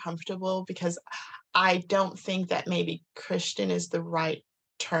bit uncomfortable because I don't think that maybe Christian is the right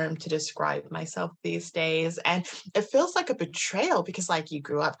term to describe myself these days. And it feels like a betrayal because, like, you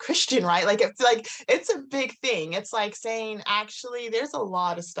grew up Christian, right? Like it's a big thing. It's like saying, actually, there's a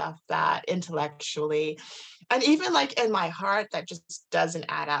lot of stuff that intellectually and even, like, in my heart, that just doesn't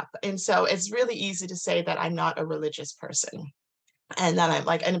add up. And so it's really easy to say that I'm not a religious person. And then I'm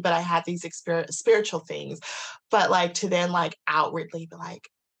like, but I had these spiritual things, but, like, to then, like, outwardly be like,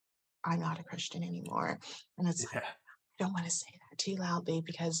 I'm not a Christian anymore. And it's like, Yeah. I don't want to say that too loudly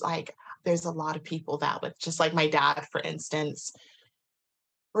because, like, there's a lot of people that would just, like, my dad, for instance,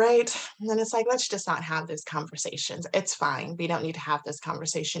 right? And then it's like, let's just not have those conversations. It's fine. We don't need to have those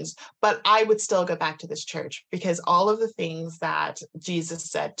conversations. But I would still go back to this church because all of the things that Jesus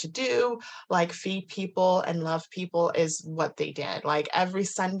said to do, like feed people and love people, is what they did. Like, every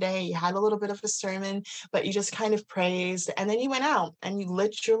Sunday, you had a little bit of a sermon, but you just kind of praised. And then you went out and you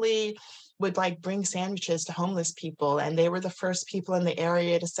literally would, like, bring sandwiches to homeless people, and they were the first people in the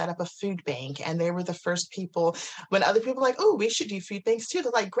area to set up a food bank, and they were the first people when other people are like, oh, we should do food banks too.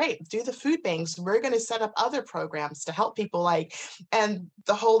 They're like, great, do the food banks. We're going to set up other programs to help people. Like, and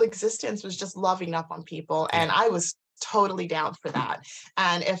the whole existence was just loving up on people. Yeah. And I was totally down for that.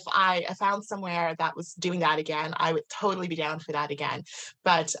 And if I found somewhere that was doing that again, I would totally be down for that again.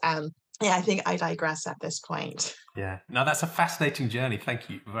 But yeah, I think I digress at this point. Yeah, no, that's a fascinating journey. Thank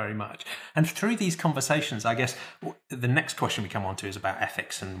you very much. And through these conversations, I guess the next question we come on to is about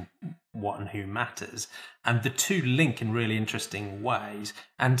ethics and what and who matters. And the two link in really interesting ways.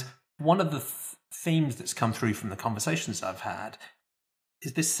 And one of the themes that's come through from the conversations I've had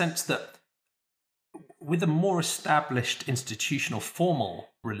is this sense that with a more established institutional formal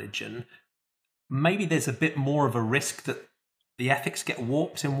religion, maybe there's a bit more of a risk that the ethics get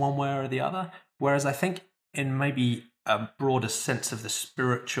warped in one way or the other. Whereas I think in maybe a broader sense of the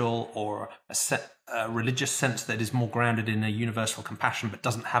spiritual or a religious sense that is more grounded in a universal compassion but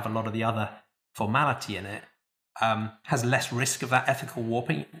doesn't have a lot of the other formality in it, has less risk of that ethical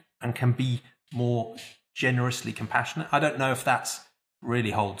warping and can be more generously compassionate. I don't know if that's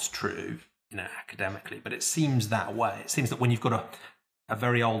really holds true, academically, but it seems that way. It seems that when you've got a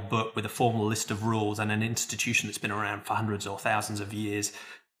very old book with a formal list of rules and an institution that's been around for hundreds or thousands of years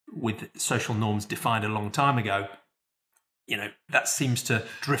with social norms defined a long time ago, that seems to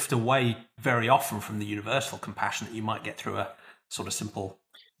drift away very often from the universal compassion that you might get through a sort of simple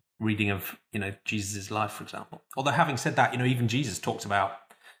reading of, Jesus' life, for example. Although having said that, even Jesus talks about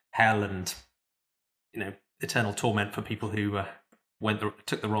hell and, eternal torment for people who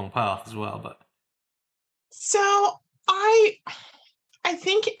took the wrong path as well. But So I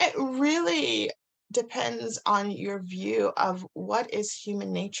think it really depends on your view of what is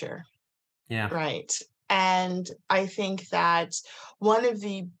human nature, yeah, right? And I think that one of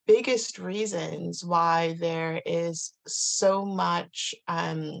the biggest reasons why there is so much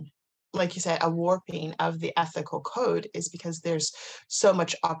like you said, a warping of the ethical code is because there's so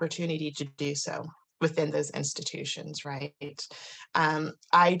much opportunity to do so within those institutions, right?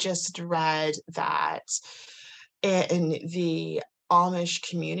 I just read that in the Amish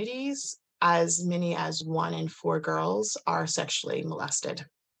communities, as many as 1 in 4 girls are sexually molested.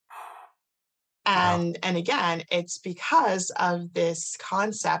 Wow. And again, it's because of this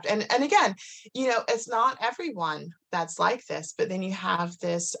concept. And again, it's not everyone that's like this, but then you have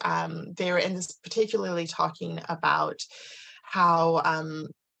this, they were in this particularly talking about how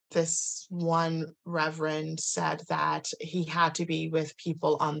this one reverend said that he had to be with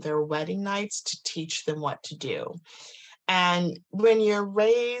people on their wedding nights to teach them what to do. And when you're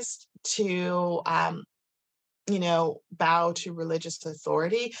raised to bow to religious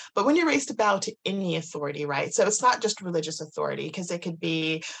authority, but when you're raised to bow to any authority, right? So it's not just religious authority, because it could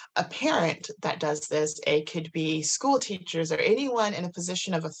be a parent that does this, it could be school teachers or anyone in a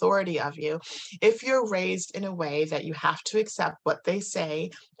position of authority of you. If you're raised in a way that you have to accept what they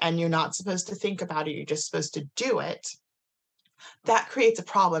say and you're not supposed to think about it, you're just supposed to do it, that creates a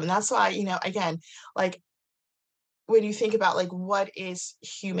problem. And that's why, again, like when you think about like what is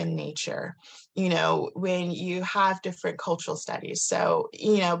human nature, when you have different cultural studies. So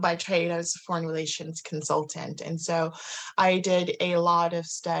by trade I was a foreign relations consultant, and so I did a lot of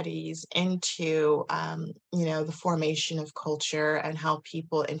studies into the formation of culture and how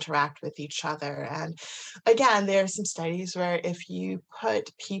people interact with each other. And again, there are some studies where if you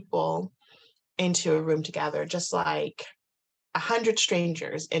put people into a room together, just like 100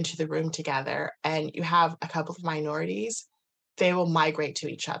 strangers into the room together, and you have a couple of minorities, they will migrate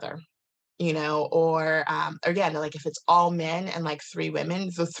to each other, or again, like if it's all men and like 3 women,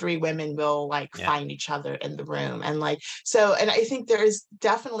 the 3 women will like Yeah. find each other in the room. And like, so, and I think there is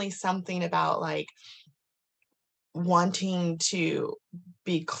definitely something about like wanting to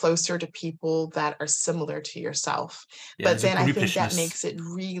be closer to people that are similar to yourself. Yeah. But There's a then I think that groupishness. makes it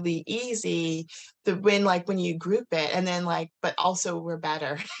really easy when you group it, and then like, but also we're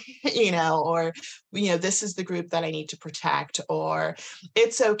better, or this is the group that I need to protect, or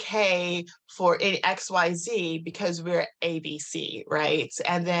it's okay for XYZ because we're ABC, right?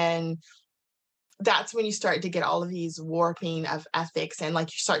 And then that's when you start to get all of these warping of ethics, and like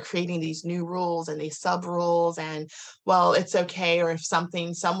you start creating these new rules and these sub rules, and well, it's okay, or if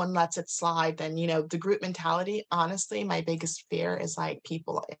someone lets it slide, then the group mentality. Honestly, my biggest fear is like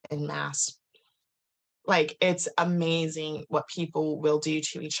people in mass. Like it's amazing what people will do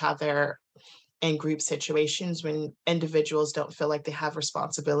to each other in group situations when individuals don't feel like they have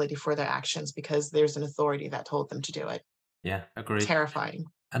responsibility for their actions because there's an authority that told them to do it. Yeah, agreed. Terrifying.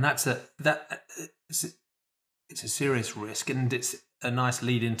 And it's a serious risk, and it's a nice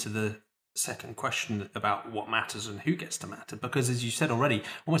lead into the second question about what matters and who gets to matter. Because as you said already,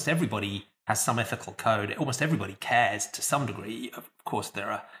 almost everybody has some ethical code. Almost everybody cares to some degree. Of course,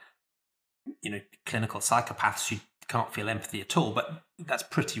 there are clinical psychopaths who can't feel empathy at all, but that's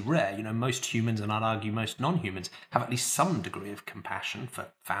pretty rare. Most humans, and I'd argue most non-humans, have at least some degree of compassion for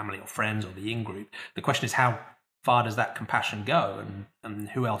family or friends or the in-group. The question is, how far does that compassion go, and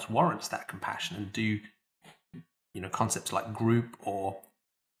who else warrants that compassion? And do concepts like group or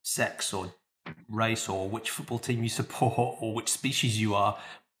sex or race or which football team you support or which species you are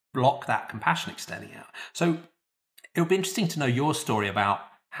block that compassion extending out? So it would be interesting to know your story about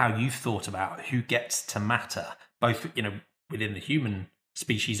how you thought about who gets to matter, both within the human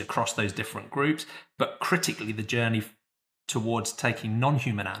species across those different groups, but critically the journey towards taking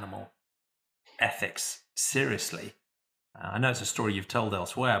non-human animal ethics seriously. I know it's a story you've told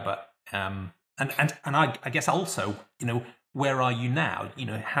elsewhere, but and I guess also, where are you now?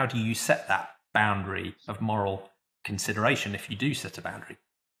 How do you set that boundary of moral consideration if you do set a boundary?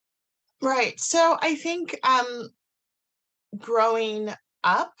 Right. So I think growing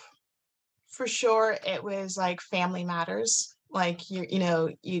up, for sure, it was like family matters. Like you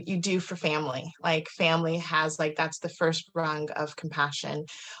do for family. Like family has like that's the first rung of compassion.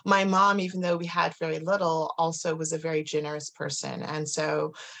 My mom, even though we had very little, also was a very generous person, and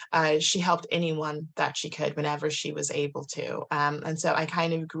so she helped anyone that she could whenever she was able to. And so I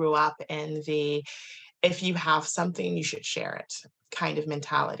kind of grew up in the if you have something, you should share it kind of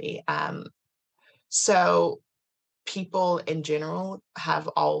mentality. So people in general have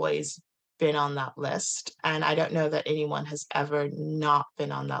always been on that list. And I don't know that anyone has ever not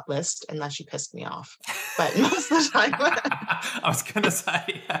been on that list unless you pissed me off. But most of the time, I was going to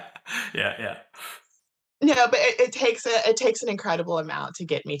say, yeah. no, but it takes an incredible amount to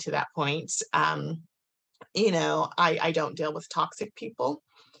get me to that point. I don't deal with toxic people,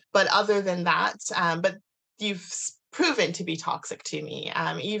 but other than that, but you've proven to be toxic to me.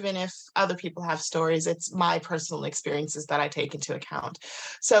 Even if other people have stories, it's my personal experiences that I take into account.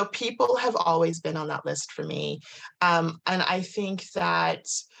 So people have always been on that list for me. And I think that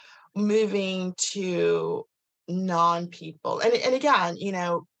moving to non-people, and again,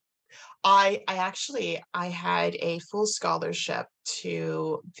 I had a full scholarship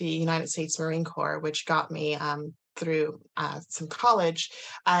to the United States Marine Corps, which got me through some college.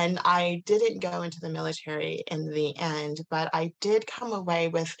 And I didn't go into the military in the end, but I did come away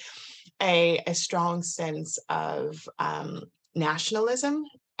with a strong sense of nationalism.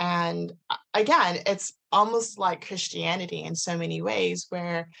 And again, it's almost like Christianity in so many ways,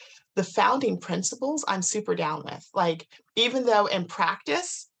 where the founding principles I'm super down with. Like, even though in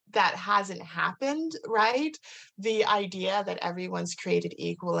practice, that hasn't happened, right? The idea that everyone's created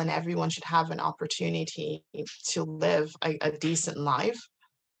equal and everyone should have an opportunity to live a decent life.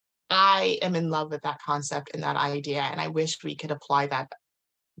 I am in love with that concept and that idea. And I wish we could apply that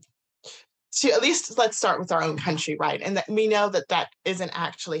to, at least let's start with our own country, right? And that we know that that isn't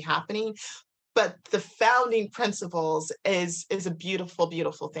actually happening. But the founding principles is a beautiful,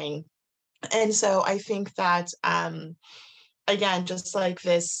 beautiful thing. And so I think that again, just like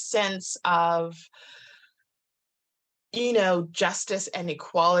this sense of, justice and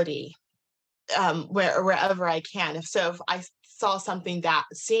equality, wherever I can. If I saw something that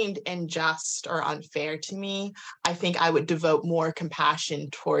seemed unjust or unfair to me, I think I would devote more compassion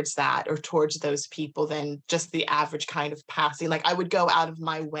towards that or towards those people than just the average kind of passing. Like, I would go out of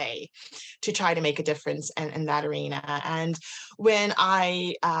my way to try to make a difference in that arena. And when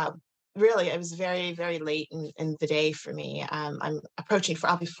really, it was very, very late in the day for me.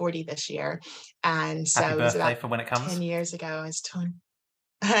 I'll be 40 this year. And so Happy it was birthday about for when it comes. 10 years ago. I was 20.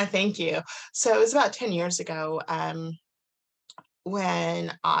 Thank you. So it was about 10 years ago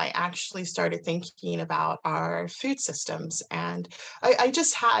when I actually started thinking about our food systems. And I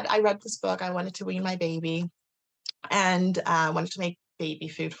read this book. I wanted to wean my baby, and wanted to make baby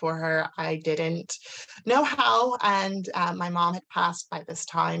food for her. I didn't know how, and my mom had passed by this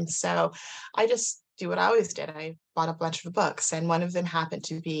time. So I just do what I always did. I bought a bunch of books, and one of them happened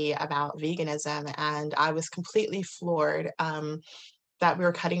to be about veganism. And I was completely floored that we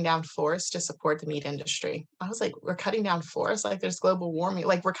were cutting down forests to support the meat industry. I was like, we're cutting down forests? Like, there's global warming.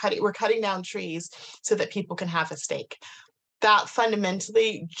 Like, we're cutting down trees so that people can have a steak. That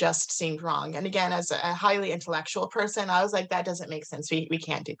fundamentally just seemed wrong. And again, as a highly intellectual person, I was like, that doesn't make sense. We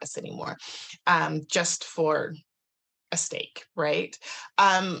can't do this anymore, just for a steak, right?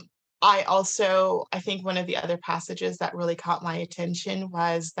 I think one of the other passages that really caught my attention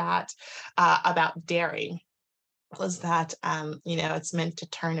was that about dairy, was that it's meant to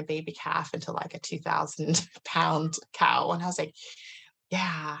turn a baby calf into like a 2,000 pound cow. And I was like,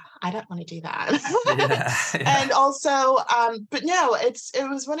 yeah, I don't want to do that. Yeah. And also, but no, it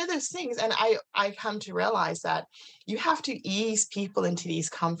was one of those things. And I come to realize that you have to ease people into these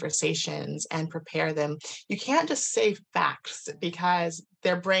conversations and prepare them. You can't just say facts, because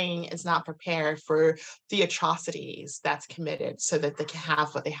their brain is not prepared for the atrocities that's committed so that they can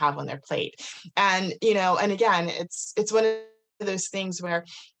have what they have on their plate. And, and again, it's one of those things where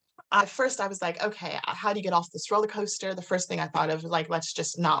at first I was like, okay, how do you get off this roller coaster? The first thing I thought of was like, let's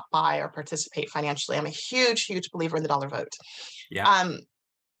just not buy or participate financially. I'm a huge, huge believer in the dollar vote. Yeah.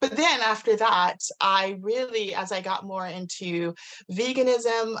 But then after that, I really, as I got more into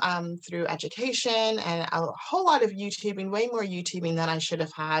veganism through education and a whole lot of YouTubing, way more YouTubing than I should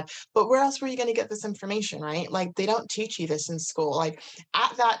have had. But where else were you going to get this information, right? Like, they don't teach you this in school. Like,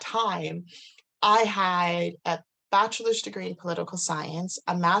 at that time, I had a bachelor's degree in political science,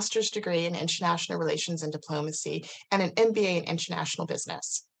 a master's degree in international relations and diplomacy, and an MBA in international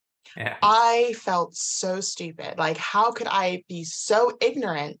business. Yeah. I felt so stupid. Like, how could I be so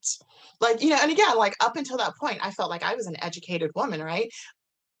ignorant? Like, and again, like, up until that point, I felt like I was an educated woman, right?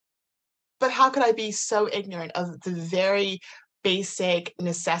 But how could I be so ignorant of the very basic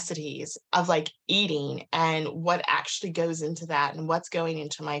necessities of like eating and what actually goes into that and what's going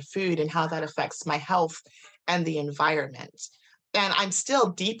into my food and how that affects my health and the environment? And I'm still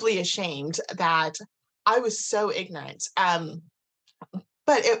deeply ashamed that I was so ignorant.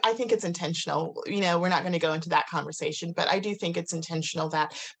 But I think it's intentional. We're not going to go into that conversation, but I do think it's intentional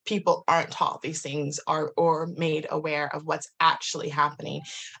that people aren't taught these things or made aware of what's actually happening,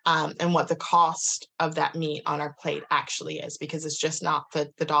 and what the cost of that meat on our plate actually is, because it's just not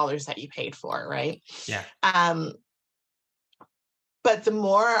the dollars that you paid for, right? Yeah. But the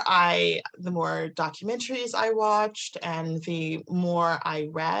more documentaries I watched and the more I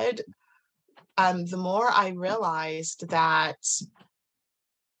read, the more I realized that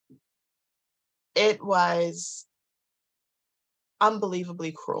it was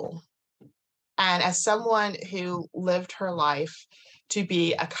unbelievably cruel. And as someone who lived her life to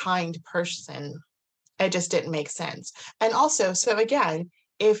be a kind person, it just didn't make sense. And also, so again,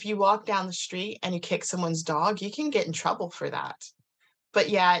 if you walk down the street and you kick someone's dog, you can get in trouble for that. But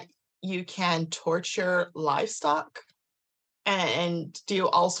yet you can torture livestock and do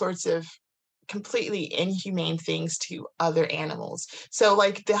all sorts of completely inhumane things to other animals. So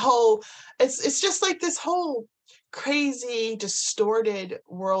like the whole, it's just like this whole crazy distorted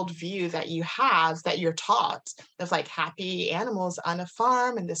worldview that you have, that you're taught, of like happy animals on a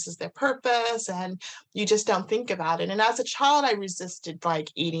farm and this is their purpose, and you just don't think about it. And as a child I resisted like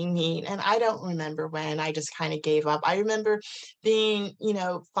eating meat, and I don't remember when I just kind of gave up. I remember being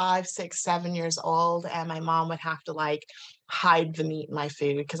 5, 6, 7 years old, and my mom would have to like hide the meat in my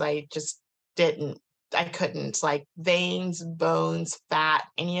food because I couldn't, like veins, bones, fat,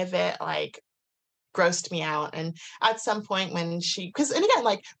 any of it like grossed me out. And at some point when because, and again,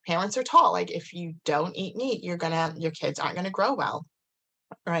 like parents are taught, like if you don't eat meat, your kids aren't gonna grow well,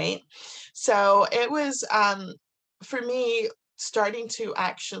 right? So it was for me starting to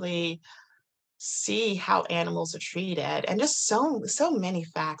actually see how animals are treated, and just so many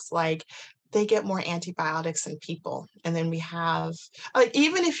facts, like they get more antibiotics than people. And then we have, like,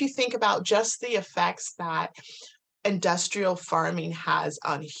 even if you think about just the effects that industrial farming has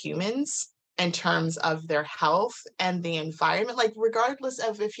on humans in terms of their health and the environment, like regardless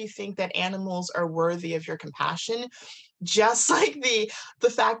of if you think that animals are worthy of your compassion, just like the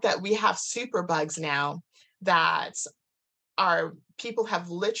fact that we have superbugs now, that our people have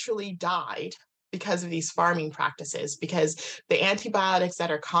literally died because of these farming practices, because the antibiotics that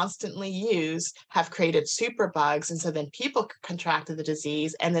are constantly used have created superbugs. And so then people contracted the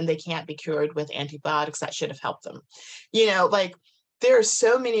disease, and then they can't be cured with antibiotics that should have helped them. Like there are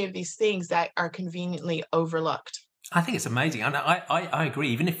so many of these things that are conveniently overlooked. I think it's amazing. And I agree,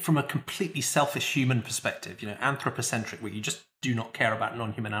 even if from a completely selfish human perspective, anthropocentric, where you just do not care about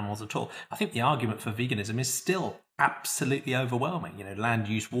non-human animals at all. I think the argument for veganism is still absolutely overwhelming. Land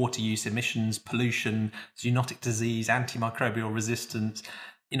use, water use, emissions, pollution, zoonotic disease, antimicrobial resistance,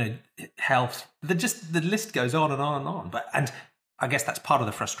 health. The list goes on and on and on. And I guess that's part of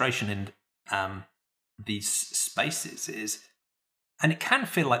the frustration in these spaces and it can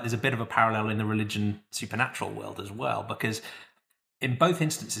feel like there's a bit of a parallel in the religion supernatural world as well, because in both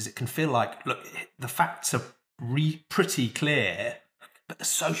instances, it can feel like, look, the facts are pretty clear, but the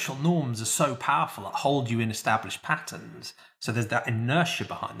social norms are so powerful that hold you in established patterns. So there's that inertia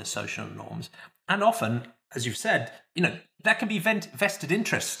behind the social norms. And often, as you've said, that can be vested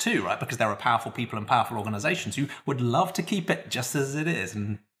interests too, right? Because there are powerful people and powerful organizations who would love to keep it just as it is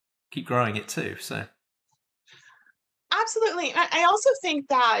and keep growing it too. So. Absolutely. I also think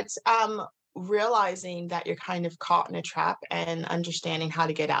that realizing that you're kind of caught in a trap and understanding how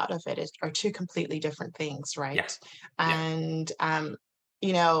to get out of it are two completely different things, right? Yeah. And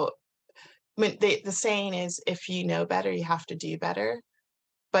when the saying is, if you know better, you have to do better.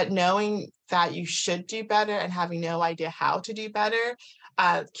 But knowing that you should do better and having no idea how to do better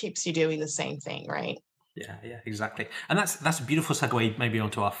keeps you doing the same thing, right? Yeah, exactly. And that's a beautiful segue maybe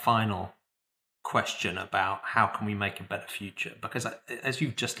onto our final question about how can we make a better future, because as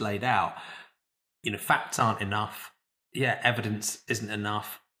you've just laid out, facts aren't enough, evidence isn't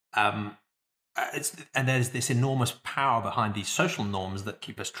enough, and there's this enormous power behind these social norms that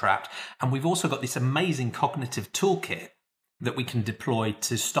keep us trapped, and we've also got this amazing cognitive toolkit that we can deploy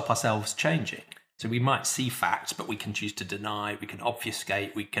to stop ourselves changing. So we might see facts, but we can choose to deny, we can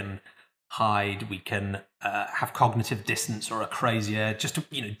obfuscate, we can hide, we can have cognitive dissonance or a crazier, just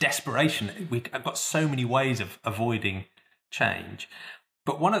desperation. I've got so many ways of avoiding change.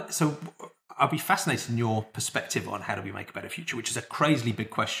 But so I'll be fascinated in your perspective on how do we make a better future, which is a crazily big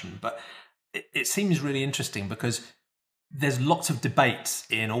question, but it seems really interesting because there's lots of debates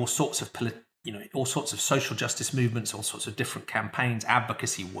in all sorts of all sorts of social justice movements, all sorts of different campaigns,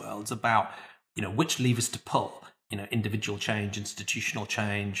 advocacy worlds about which levers to pull. Individual change, institutional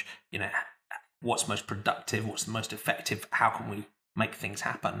change, what's most productive, what's the most effective, how can we make things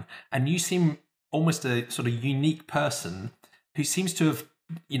happen? And you seem almost a sort of unique person who seems to have,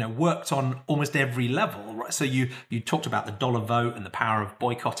 worked on almost every level, right? So you talked about the dollar vote and the power of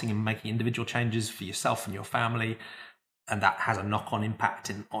boycotting and making individual changes for yourself and your family. And that has a knock-on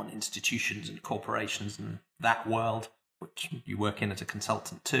impact on institutions and corporations and that world, which you work in as a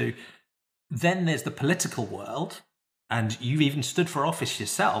consultant too. Then there's the political world, and you've even stood for office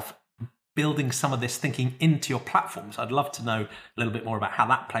yourself, building some of this thinking into your platforms. I'd love to know a little bit more about how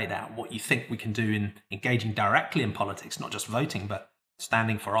that played out, what you think we can do in engaging directly in politics, not just voting, but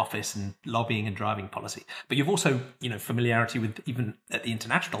standing for office and lobbying and driving policy. But you've also, familiarity with even at the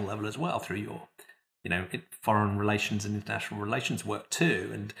international level as well through your, foreign relations and international relations work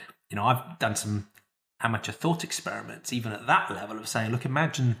too. And, I've done some amateur thought experiments, even at that level, of saying, look,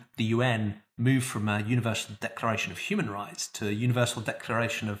 imagine the UN moved from a Universal Declaration of Human Rights to a Universal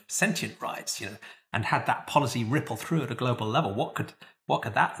Declaration of Sentient Rights, and had that policy ripple through at a global level. What could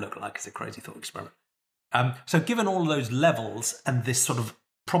that look like as a crazy thought experiment? So given all of those levels and this sort of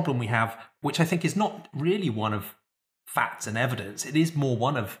problem we have, which I think is not really one of facts and evidence, it is more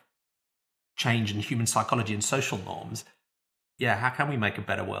one of change in human psychology and social norms. Yeah, how can we make a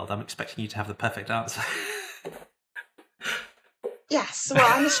better world? I'm expecting you to have the perfect answer. Yes, well,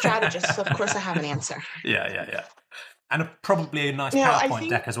 I'm a strategist, so of course I have an answer. Yeah. And probably a nice PowerPoint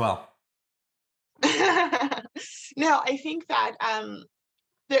deck as well. No, I think that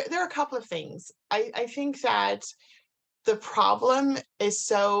there are a couple of things. I think that the problem is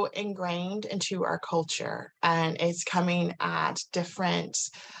so ingrained into our culture, and it's coming at different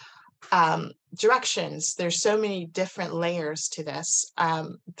directions. There's so many different layers to this,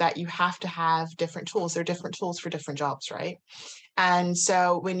 that you have to have different tools. There are different tools for different jobs, right? And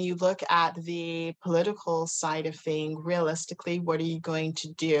so when you look at the political side of thing, realistically, what are you going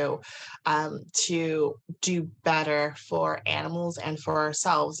to do better for animals and for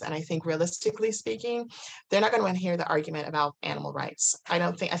ourselves? And I think realistically speaking, they're not going to want to hear the argument about animal rights. I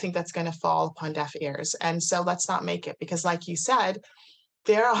think that's going to fall upon deaf ears. And so let's not make it, because like you said,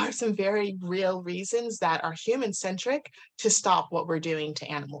 there are some very real reasons that are human-centric to stop what we're doing to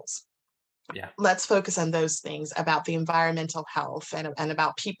animals. Yeah. Let's focus on those things about the environmental health and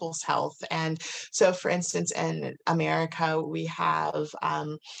about people's health. And so, for instance, in America, we have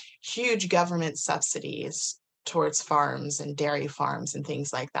huge government subsidies towards farms and dairy farms and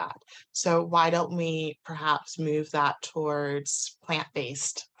things like that. So why don't we perhaps move that towards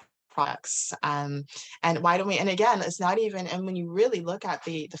plant-based products? And why don't we, and again, it's not even, and when you really look at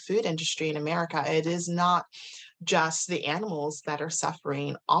the food industry in America, it is not just the animals that are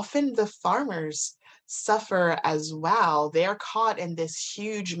suffering. Often the farmers suffer as well. They're caught in this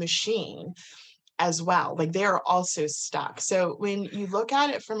huge machine as well. Like they're also stuck. So when you look at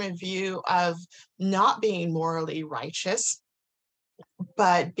it from a view of not being morally righteous,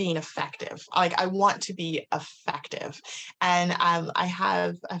 but being effective. Like I want to be effective. And I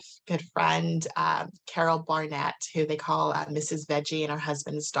have a good friend, Carol Barnett, who they call Mrs. Veggie, and her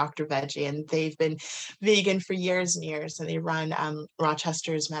husband is Dr. Veggie. And they've been vegan for years and years. And they run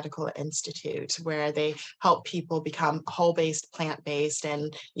Rochester's Medical Institute, where they help people become whole-based, plant-based,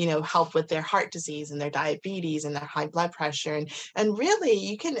 and, help with their heart disease and their diabetes and their high blood pressure. And really,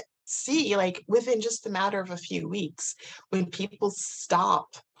 you can see, like, within just a matter of a few weeks, when people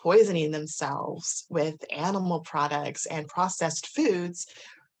stop poisoning themselves with animal products and processed foods,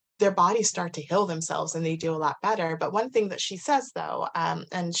 their bodies start to heal themselves and they do a lot better. But one thing that she says, though,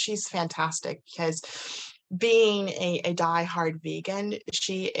 and she's fantastic, because being a diehard vegan,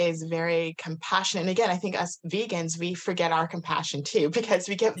 she is very compassionate. And again, I think us vegans, we forget our compassion too, because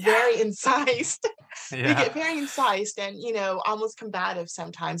we get very incised. We get very incised and, almost combative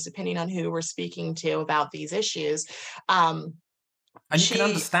sometimes, depending on who we're speaking to about these issues. And you can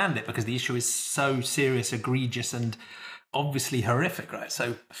understand it, because the issue is so serious, egregious, and obviously horrific, right?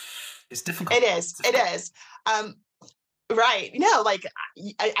 So it's difficult. It is. Right. No, like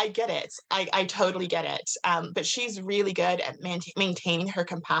I get it. I totally get it. But she's really good at maintaining her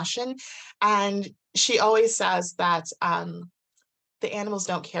compassion. And she always says that the animals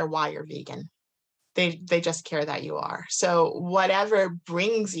don't care why you're vegan. They just care that you are. So whatever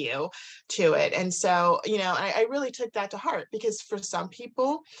brings you to it. And so, I really took that to heart, because for some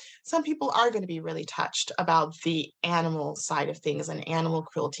people are going to be really touched about the animal side of things and animal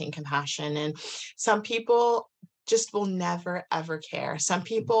cruelty and compassion. And some people just will never, ever care. Some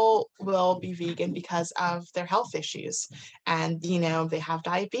people will be vegan because of their health issues, and, they have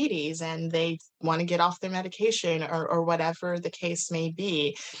diabetes and they want to get off their medication, or whatever the case may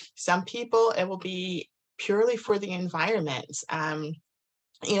be. Some people, it will be purely for the environment, and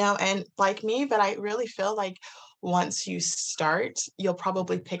like me, but I really feel like once you start, you'll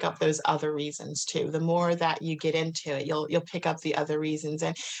probably pick up those other reasons too. The more that you get into it, you'll pick up the other reasons.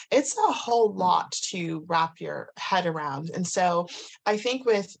 And it's a whole lot to wrap your head around. And so I think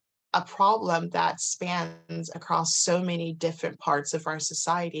with a problem that spans across so many different parts of our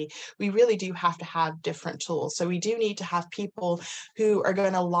society, we really do have to have different tools. So we do need to have people who are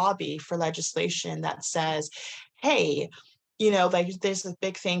going to lobby for legislation that says, hey, like there's a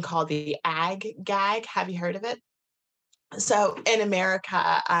big thing called the ag gag. Have you heard of it? So in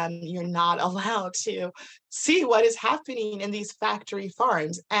America, you're not allowed to see what is happening in these factory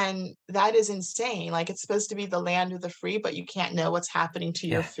farms. And that is insane. Like, it's supposed to be the land of the free, but you can't know what's happening to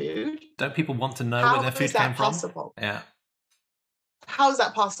your Yeah. food. Don't people want to know where How their is food came that from? possible? Yeah. How is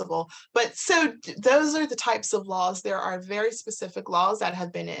that possible? But so those are the types of laws. There are very specific laws that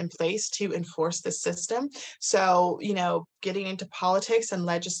have been in place to enforce the system. So, getting into politics and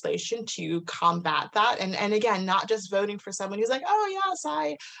legislation to combat that. And again, not just voting for someone who's like, oh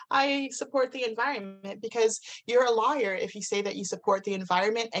yes, I support the environment, because you're a liar if you say that you support the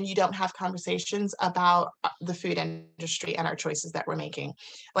environment and you don't have conversations about the food industry and our choices that we're making.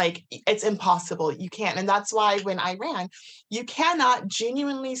 Like, it's impossible. You can't. And that's why when I ran, you cannot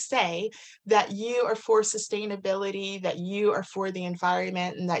genuinely say that you are for sustainability, that you are for the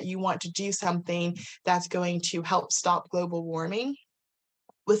environment, and that you want to do something that's going to help stop global warming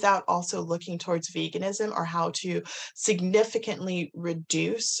without also looking towards veganism or how to significantly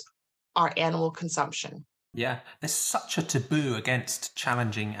reduce our animal consumption. Yeah, there's such a taboo against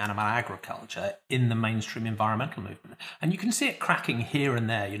challenging animal agriculture in the mainstream environmental movement. And you can see it cracking here and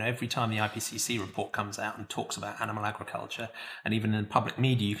there. Every time the IPCC report comes out and talks about animal agriculture, and even in public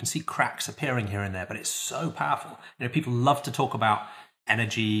media, you can see cracks appearing here and there, but it's so powerful. People love to talk about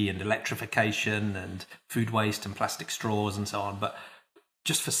energy and electrification and food waste and plastic straws and so on, but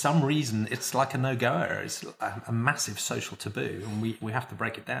just for some reason, it's like a no-goer. It's a massive social taboo, and we have to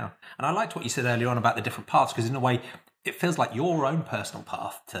break it down. And I liked what you said earlier on about the different paths, because in a way, it feels like your own personal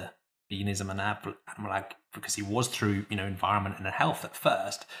path to veganism and animal advocacy was through, environment and health at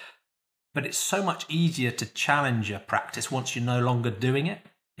first. But it's so much easier to challenge a practice once you're no longer doing it.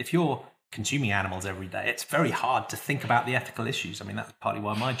 If you're consuming animals every day, it's very hard to think about the ethical issues. I mean, that's partly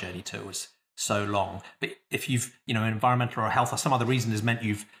why my journey too was so long. But if you've, environmental or health or some other reason has meant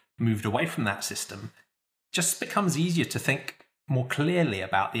you've moved away from that system, just becomes easier to think more clearly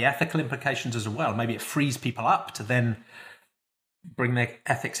about the ethical implications as well. Maybe it frees people up to then bring their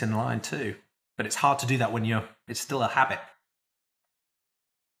ethics in line too. But it's hard to do that when it's still a habit.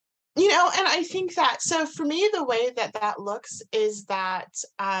 And I think that, so for me, the way that that looks is that,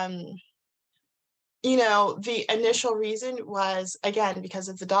 the initial reason was, again, because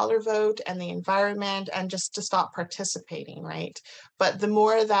of the dollar vote and the environment and just to stop participating, right? But the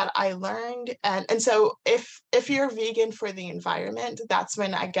more that I learned, and so if you're vegan for the environment, that's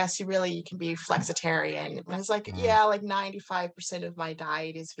when I guess you can be flexitarian. And it's like, yeah, like 95% of my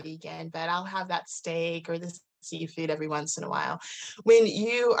diet is vegan, but I'll have that steak or this seafood every once in a while. When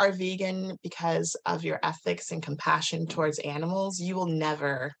you are vegan because of your ethics and compassion towards animals, you will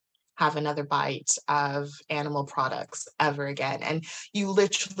never have another bite of animal products ever again. And you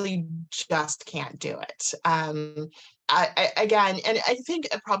literally just can't do it. Again, and I think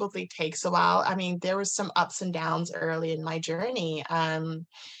it probably takes a while. I mean, there was some ups and downs early in my journey.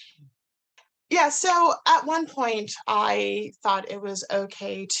 Yeah, so at one point I thought it was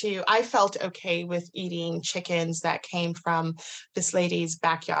I felt okay with eating chickens that came from this lady's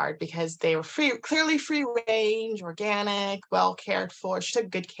backyard because they were clearly free range, organic, well cared for. She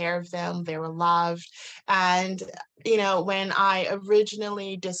took good care of them. They were loved. And, when I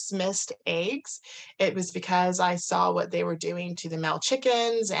originally dismissed eggs, it was because I saw what they were doing to the male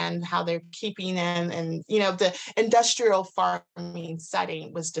chickens and how they're keeping them. And, the industrial farming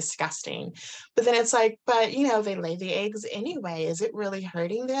setting was disgusting. But then it's like, but they lay the eggs anyway. Is it really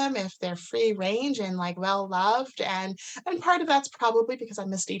hurting them if they're free range and like well loved? And part of that's probably because I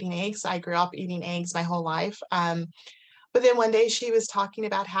missed eating eggs. I grew up eating eggs my whole life. But then one day she was talking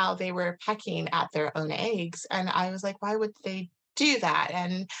about how they were pecking at their own eggs. And I was like, why would they do that?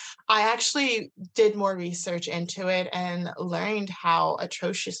 And I actually did more research into it and learned how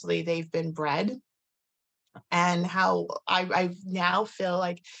atrociously they've been bred, and how I now feel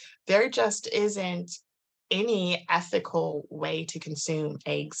like there just isn't any ethical way to consume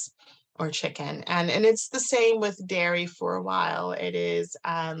eggs or chicken. And it's the same with dairy for a while. It is,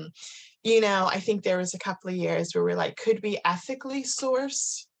 I think there was a couple of years where we're like, could we ethically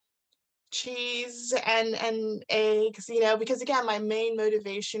source cheese and eggs, because again, my main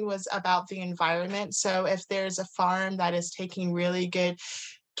motivation was about the environment. So if there's a farm that is taking really good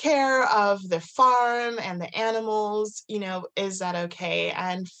care of the farm and the animals, is that okay?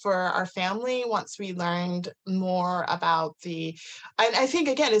 And for our family, once we learned more about and I think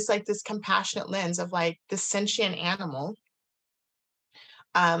again, it's like this compassionate lens of like the sentient animal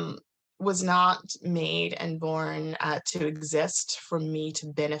um, was not made and born to exist for me to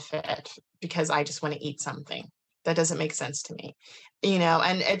benefit because I just want to eat something. That doesn't make sense to me,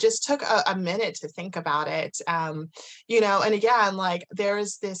 and it just took a minute to think about it. And again, like there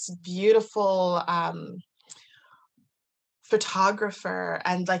is this beautiful photographer,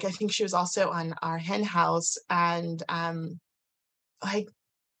 and like I think she was also on our hen house, and like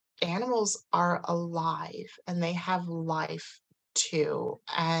animals are alive and they have life too.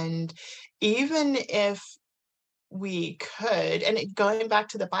 And even if we could, and going back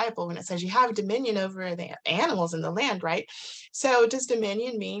to the Bible when it says you have dominion over the animals in the land, right? So does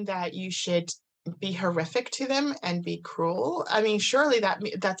dominion mean that you should be horrific to them and be cruel? I mean, surely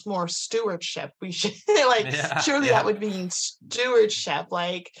that's more stewardship. We should like Yeah, surely that yeah. would mean stewardship.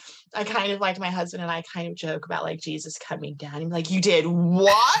 Like I kind of like my husband and I kind of joke about like Jesus coming down and like, you did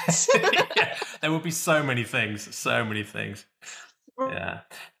what? Yeah, there would be so many things, so many things. Yeah.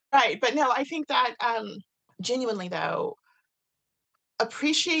 Right. But no, I think that genuinely though,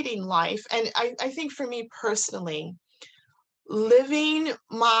 appreciating life, and I think for me personally, living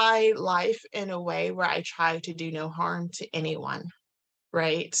my life in a way where I try to do no harm to anyone,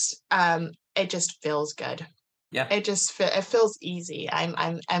 right? It just feels good. Yeah. It feels easy.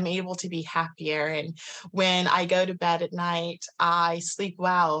 I'm able to be happier, and when I go to bed at night, I sleep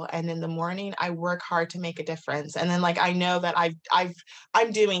well, and in the morning I work hard to make a difference. And then like I know that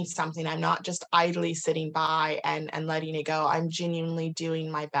I'm doing something. I'm not just idly sitting by and letting it go. I'm genuinely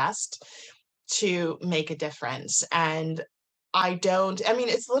doing my best to make a difference. And I mean,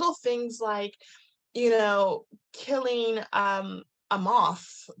 it's little things like, killing a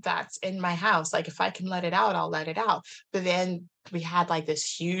moth that's in my house. Like if I can let it out, I'll let it out. But then we had like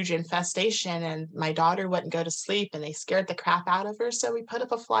this huge infestation and my daughter wouldn't go to sleep and they scared the crap out of her. So we put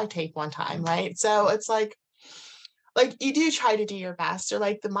up a fly tape one time, right? So it's like you do try to do your best, or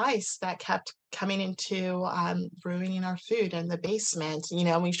like the mice that kept coming into ruining our food in the basement.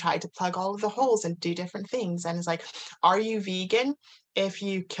 We tried to plug all of the holes and do different things. And it's like, are you vegan if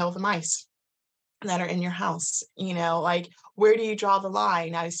you kill the mice that are in your house? Like, where do you draw the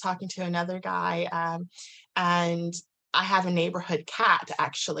line? I was talking to another guy, and I have a neighborhood cat.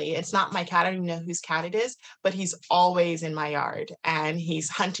 Actually, it's not my cat. I don't even know whose cat it is, but he's always in my yard and he's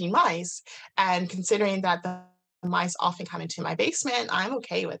hunting mice. And considering that the mice often come into my basement, I'm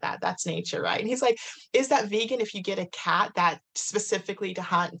okay with that. That's nature, right? And he's like, is that vegan if you get a cat that specifically to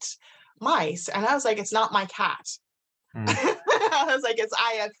hunt mice? And I was like, it's not my cat. Mm. I was like,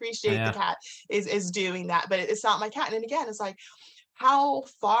 I appreciate the Yeah. cat is doing that, but it's not my cat. And then again, it's like, how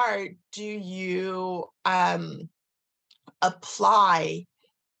far do you apply,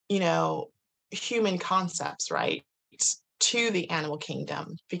 you know, human concepts, right, to the animal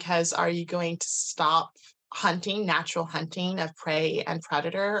kingdom? Because are you going to stop hunting, natural hunting of prey and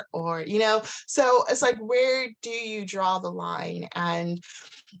predator, or, so it's like, where do you draw the line? And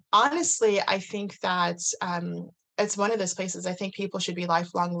honestly, I think that it's one of those places. I think people should be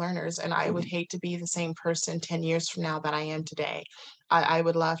lifelong learners, and I would hate to be the same person 10 years from now that I am today. I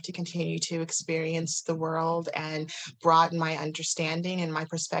would love to continue to experience the world and broaden my understanding and my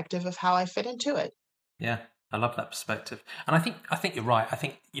perspective of how I fit into it. Yeah, I love that perspective. And I think you're right. I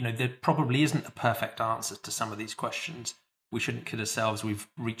think, there probably isn't a perfect answer to some of these questions. We shouldn't kid ourselves. We've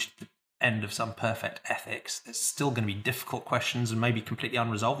reached the end of some perfect ethics. There's still going to be difficult questions and maybe completely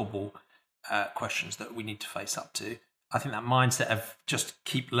unresolvable questions that we need to face up to. I think that mindset of just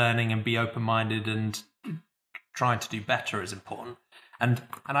keep learning and be open-minded and trying to do better is important. And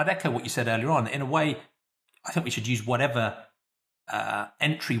I'd echo what you said earlier on. In a way, I think we should use whatever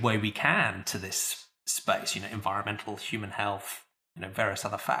entryway we can to this space, environmental, human health, various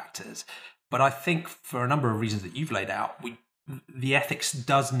other factors. But I think for a number of reasons that you've laid out, the ethics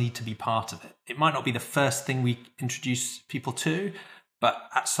does need to be part of it. It might not be the first thing we introduce people to, but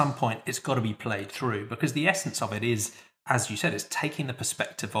at some point it's got to be played through, because the essence of it is, as you said, is taking the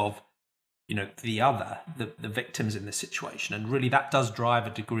perspective of, the other, the victims in this situation. And really that does drive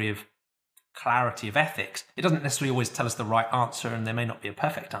a degree of clarity of ethics. It doesn't necessarily always tell us the right answer, and there may not be a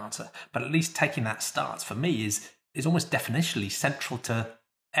perfect answer, but at least taking that stance for me is almost definitionally central to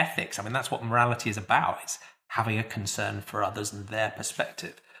ethics. I mean, that's what morality is about. It's having a concern for others and their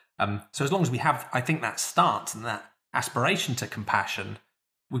perspective. So as long as we have, I think, that stance and that aspiration to compassion,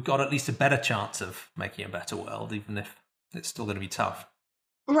 we've got at least a better chance of making a better world, even if it's still going to be tough.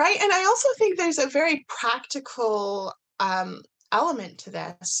 Right. And I also think there's a very practical element to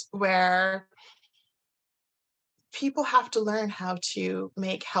this where people have to learn how to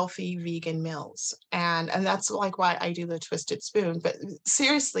make healthy vegan meals. And that's like why I do the Twisted Spoon. But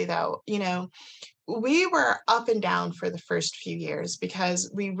seriously though, we were up and down for the first few years because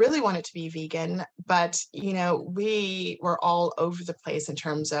we really wanted to be vegan, but we were all over the place in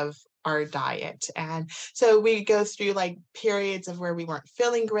terms of our diet. And so we go through like periods of where we weren't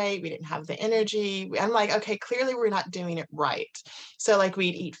feeling great, we didn't have the energy. I'm like, okay, clearly we're not doing it right. So like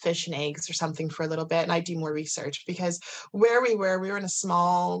we'd eat fish and eggs or something for a little bit, and I do more research because where we were in a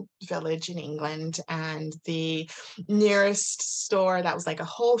small village in England, and the nearest store that was like a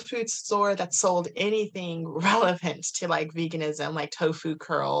Whole Foods store that sold anything relevant to like veganism, like tofu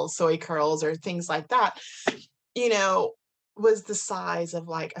curls, soy curls, or things like that, you know, was the size of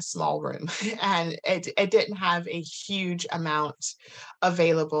like a small room. And it didn't have a huge amount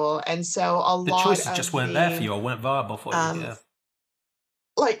available. And so a The lot choices of just weren't there for you, or weren't viable for you. um Yeah.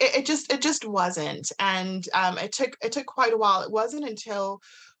 like it just wasn't. And it took quite a while. It wasn't until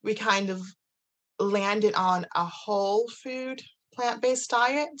we kind of landed on a whole food plant-based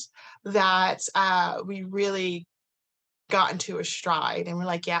diet that we really got into a stride, and we're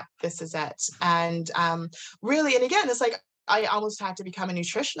like, yeah, this is it. And really, and again, it's like I almost had to become a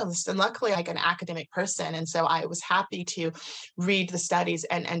nutritionist, and luckily like an academic person, and so I was happy to read the studies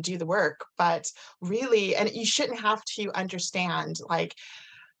and do the work. But really, and you shouldn't have to understand like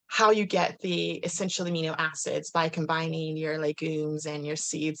how you get the essential amino acids by combining your legumes and your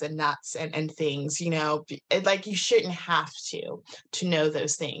seeds and nuts and things, like you shouldn't have to know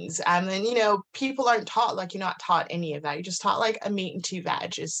those things. And then, people aren't taught, like you're not taught any of that. You're just taught like a meat and two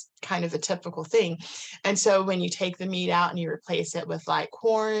veg is kind of the typical thing. And so when you take the meat out and you replace it with like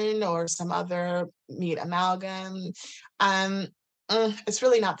corn or some other meat amalgam, um, it's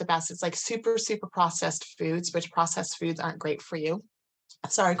really not the best. It's like super, super processed foods, which processed foods aren't great for you.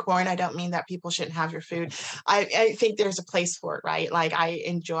 Sorry, corn. I don't mean that people shouldn't have your food. I think there's a place for it, right? Like I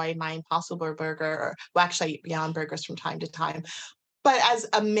enjoy my Impossible Burger, or well, actually I eat Beyond Burgers from time to time. But as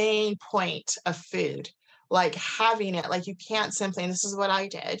a main point of food, like having it, like you can't simply, and this is what I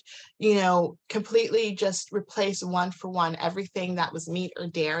did, completely just replace one for one everything that was meat or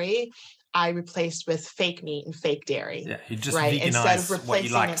dairy. I replaced with fake meat and fake dairy, Yeah, you just right? Instead of veganize what you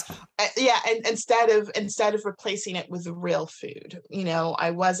replacing it, liked. yeah, and instead of replacing it with real food,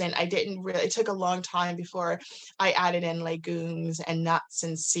 I didn't really. It took a long time before I added in legumes and nuts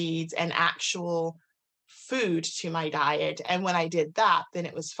and seeds and actual food to my diet. And when I did that, then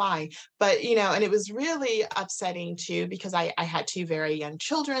it was fine. But, and it was really upsetting too, because I had two very young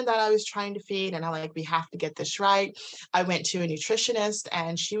children that I was trying to feed. And I like, we have to get this right. I went to a nutritionist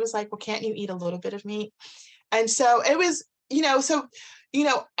and she was like, well, can't you eat a little bit of meat? And so it was,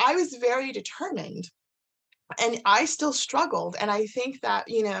 I was very determined, and I still struggled. And I think that,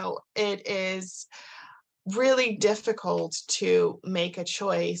 it is really difficult to make a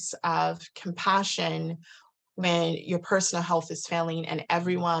choice of compassion when your personal health is failing and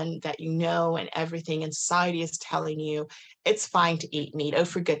everyone that you know and everything in society is telling you it's fine to eat meat. Oh,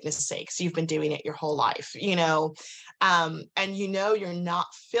 for goodness sakes, you've been doing it your whole life, and you're not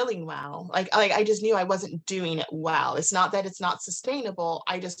feeling well. Like I just knew I wasn't doing it well. It's not that it's not sustainable.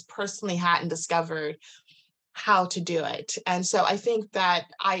 I just personally hadn't discovered how to do it. And so I think that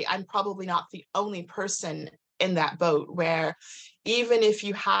I'm probably not the only person in that boat, where even if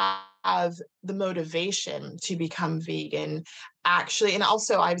you have the motivation to become vegan, actually, and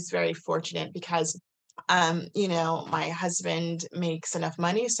also I was very fortunate because my husband makes enough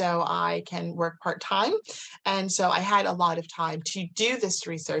money so I can work part-time. And so I had a lot of time to do this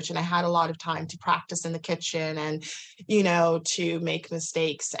research, and I had a lot of time to practice in the kitchen and, to make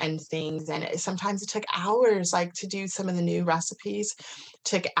mistakes and things. And sometimes it took hours, like to do some of the new recipes,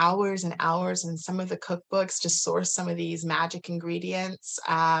 took hours and hours, and some of the cookbooks to source some of these magic ingredients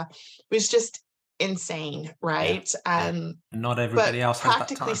was just insane, Yeah. right? Yeah. Not But everybody else has that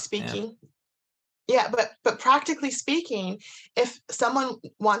practically time. Yeah. speaking, yeah, but practically speaking, if someone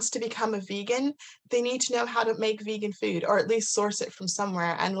wants to become a vegan, they need to know how to make vegan food, or at least source it from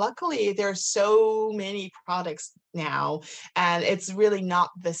somewhere. And luckily, there are so many products now, and it's really not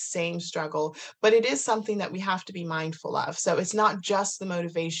the same struggle, but it is something that we have to be mindful of. So it's not just the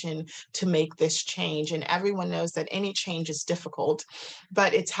motivation to make this change, and everyone knows that any change is difficult,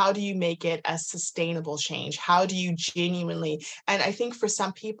 but it's how do you make it a sustainable change? How do you genuinely, and I think for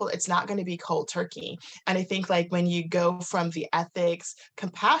some people, it's not going to be cold turkey. And I think like when you go from the ethics,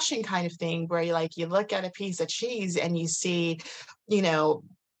 compassion kind of thing, where you look at a piece of cheese and you see, you know,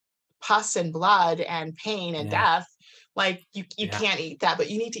 pus and blood and pain and Yeah. death, like you Yeah. can't eat that, but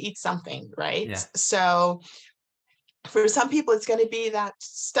you need to eat something, right? Yeah. So for some people, it's going to be that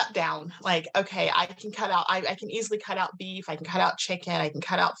step down. Like, okay, I can easily cut out beef. I can cut out chicken. I can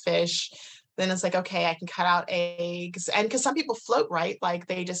cut out fish. Then it's like, okay, I can cut out eggs. And because some people float, right? Like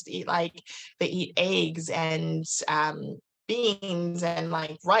they just eat, like they eat eggs and beans and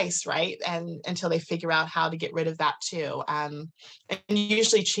like rice, right? And until they figure out how to get rid of that too. And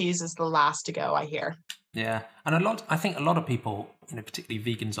usually cheese is the last to go, I hear. Yeah, and I think a lot of people, particularly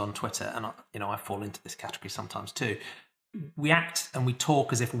vegans on Twitter, and I fall into this category sometimes too. We act and we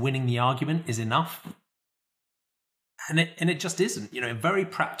talk as if winning the argument is enough, and it just isn't. In very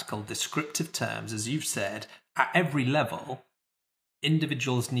practical, descriptive terms, as you've said, at every level,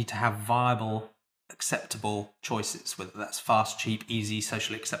 individuals need to have viable, acceptable choices, whether that's fast, cheap, easy,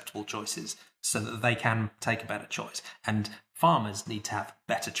 socially acceptable choices, so that they can take a better choice. And farmers need to have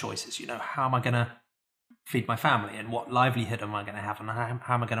better choices. How am I going to feed my family, and what livelihood am I going to have, and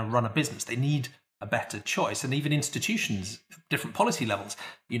how am I going to run a business? They need a better choice. And even institutions, different policy levels,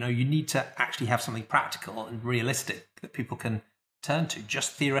 you need to actually have something practical and realistic that people can turn to.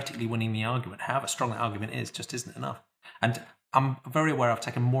 Just theoretically winning the argument, however strong that argument is, just isn't enough. And I'm very aware I've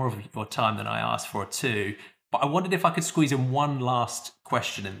taken more of your time than I asked for too, but I wondered if I could squeeze in one last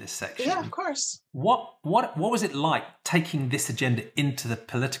question in this section. Yeah, of course. What was it like taking this agenda into the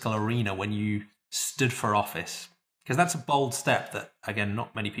political arena when you stood for office? Because that's a bold step that, again,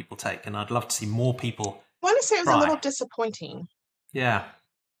 not many people take, and I'd love to see more people. I want to say it was try. a little disappointing. Yeah.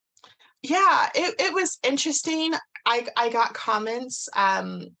 Yeah, it was interesting. I got comments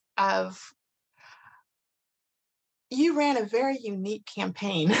of, you ran a very unique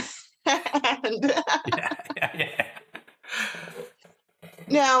campaign. And yeah.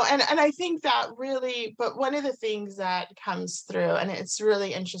 No, and I think that really, but one of the things that comes through, and it's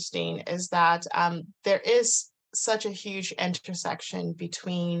really interesting, is that there is such a huge intersection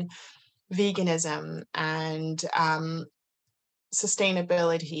between veganism and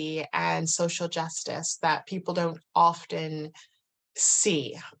sustainability and social justice that people don't often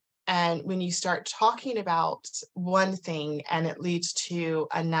see. And when you start talking about one thing and it leads to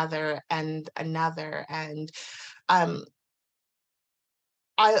another and another, and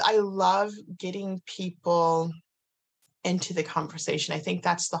I love getting people into the conversation. I think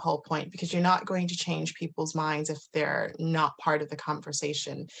that's the whole point, because you're not going to change people's minds if they're not part of the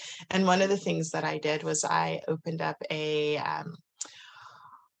conversation. And one of the things that I did was I opened up an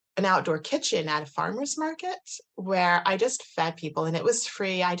outdoor kitchen at a farmer's market where I just fed people, and it was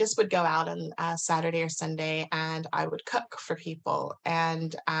free. I just would go out on Saturday or Sunday and I would cook for people.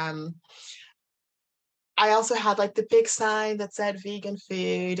 And I also had like the big sign that said vegan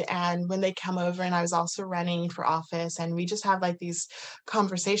food. And when they come over, and I was also running for office, and we just have like these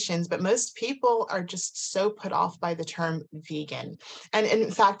conversations, but most people are just so put off by the term vegan. And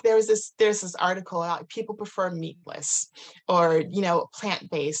in fact, there's this article about people prefer meatless or,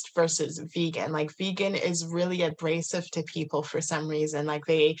 plant-based versus vegan. Like vegan is really abrasive to people for some reason. Like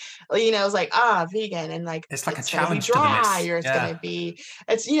they, it's like, vegan. And like, it's like it's a challenge gonna be to dry, the or it's going to be,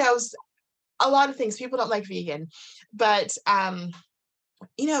 it's, a lot of things. People don't like vegan, but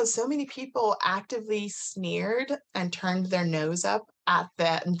so many people actively sneered and turned their nose up at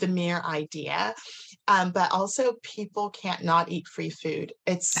the mere idea. But also people can't not eat free food.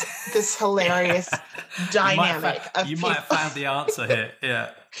 It's this hilarious dynamic of you people. might have found the answer here.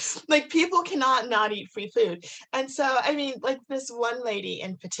 Yeah. Like people cannot not eat free food. And so, I mean, like this one lady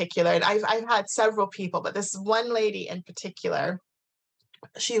in particular, and I've had several people, but this one lady in particular,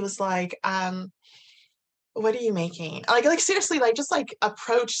 she was like, what are you making? Like seriously, like just like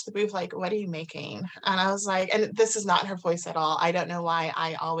approach the booth, like, what are you making? And I was like, and this is not her voice at all. I don't know why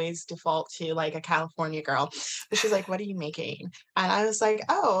I always default to like a California girl, but she's like, what are you making? And I was like,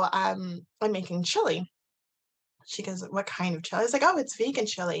 oh, I'm making chili. She goes, what kind of chili? I was like, oh, it's vegan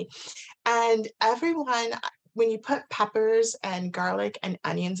chili. And everyone, when you put peppers and garlic and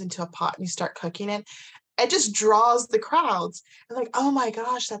onions into a pot and you start cooking it, it just draws the crowds. And like, oh my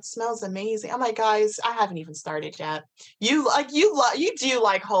gosh, that smells amazing. I'm like, guys, I haven't even started yet. You do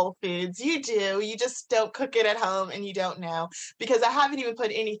like Whole Foods. You do. You just don't cook it at home and you don't know, because I haven't even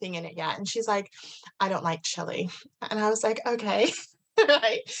put anything in it yet. And she's like, I don't like chili. And I was like, okay.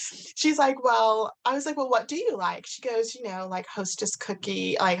 Right. She's like, well, I was like, well, what do you like? She goes, like Hostess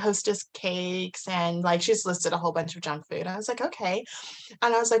cookie, like Hostess cakes, and like she's listed a whole bunch of junk food. I was like, okay.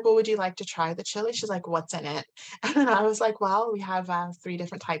 And I was like, well, would you like to try the chili? She's like, what's in it? And then I was like, well, we have 3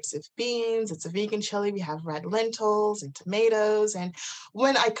 different types of beans. It's a vegan chili. We have red lentils and tomatoes. And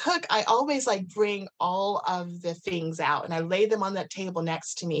when I cook, I always like bring all of the things out and I lay them on that table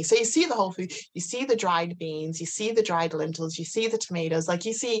next to me. So you see the whole food, you see the dried beans, you see the dried lentils, you see the tomatoes, like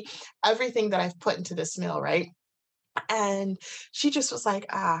you see everything that I've put into this meal, right? And she just was like,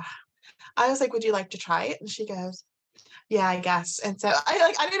 I was like, would you like to try it? And she goes, Yeah, I guess. And so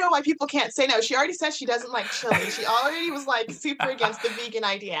I don't know why people can't say no. She already said she doesn't like chili. She already was like super against the vegan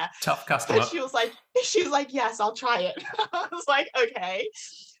idea. Tough But customer. she was like, yes, I'll try it. I was like, okay.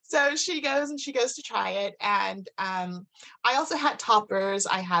 So she goes to try it. And I also had toppers.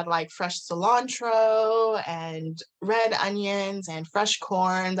 I had like fresh cilantro and red onions and fresh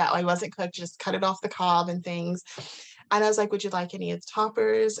corn that I wasn't cooked, just cut it off the cob and things. And I was like, would you like any of the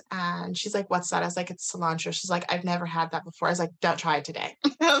toppers? And she's like, what's that? I was like, it's cilantro. She's like, I've never had that before. I was like, don't try it today. I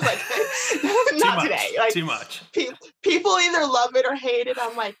was like, Too not much. today. Like, Too much. people either love it or hate it.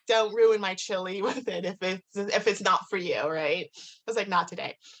 I'm like, don't ruin my chili with it if it's not for you, right? I was like, not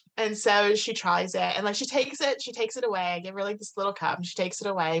today. And so she tries it, and like she takes it away. I give her like this little cup, and she takes it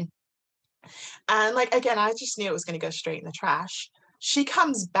away. And like again, I just knew it was going to go straight in the trash. She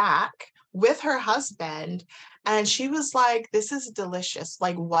comes back with her husband, and she was like, this is delicious.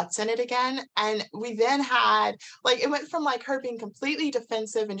 Like, what's in it again? And we then had like, it went from like her being completely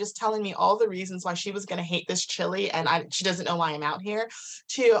defensive and just telling me all the reasons why she was going to hate this chili and she doesn't know why I'm out here,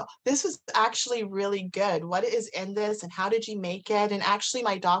 to this was actually really good. What is in this and how did you make it? And actually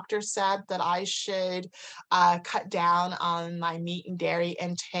my doctor said that I should cut down on my meat and dairy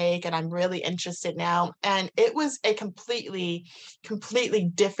intake, and I'm really interested now. And it was a completely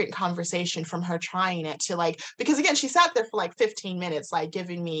different conversation from her trying it to like, because again, she sat there for like 15 minutes, like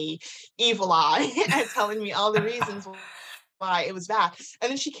giving me evil eye and telling me all the reasons why it was bad. And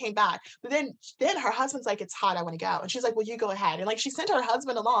then she came back. But then her husband's like, it's hot, I want to go. And she's like, well, you go ahead. And like she sent her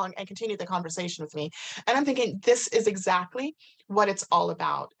husband along and continued the conversation with me. And I'm thinking, this is exactly what it's all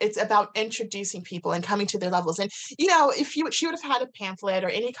about. It's about introducing people and coming to their levels. And you know, she would have had a pamphlet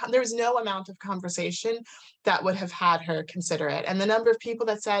or there was no amount of conversation that would have had her consider it. And the number of people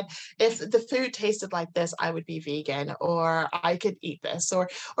that said, if the food tasted like this, I would be vegan, or I could eat this, or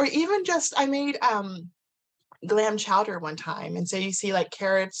even just I made glam chowder one time. And so you see like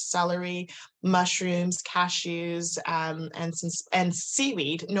carrots, celery, mushrooms, cashews, and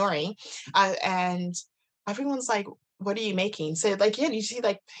seaweed, nori. And everyone's like, what are you making? So like, yeah, you see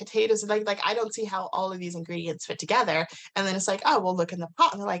like potatoes, like I don't see how all of these ingredients fit together. And then it's like, oh, well, look in the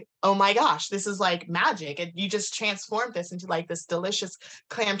pot. And they're like, oh my gosh, this is like magic. And you just transformed this into like this delicious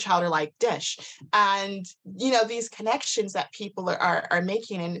clam chowder like dish. And, you know, these connections that people are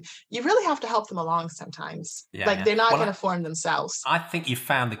making, and you really have to help them along sometimes. They're not going to form themselves. I think you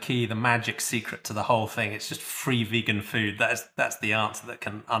found the key, the magic secret to the whole thing. It's just free vegan food. That's the answer that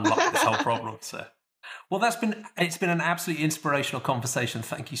can unlock this whole problem. So, well, it's been an absolutely inspirational conversation.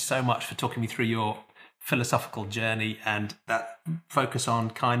 Thank you so much for talking me through your philosophical journey and that focus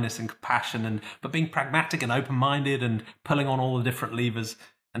on kindness and compassion, but being pragmatic and open-minded and pulling on all the different levers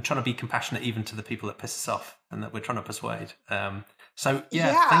and trying to be compassionate even to the people that piss us off and that we're trying to persuade.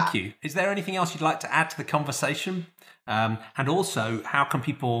 Thank you. Is there anything else you'd like to add to the conversation? And also, how can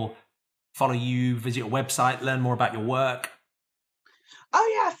people follow you, visit your website, learn more about your work?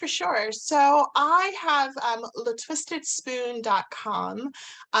 Oh, yeah, for sure. So I have letwistedspoon.com,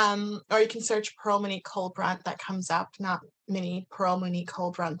 or you can search Pearl Monique Colbrunt. That comes up, not many Pearl Monique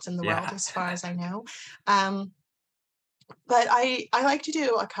Colbrunts in the world, as far as I know. But I like to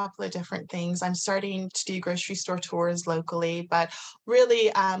do a couple of different things. I'm starting to do grocery store tours locally, but really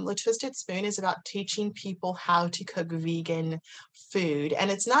Le Twisted Spoon is about teaching people how to cook vegan food. And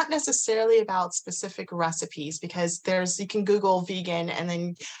it's not necessarily about specific recipes, because you can Google vegan and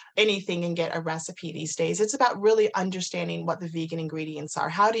then anything and get a recipe these days. It's about really understanding what the vegan ingredients are.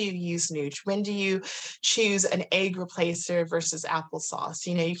 How do you use nooch? When do you choose an egg replacer versus applesauce?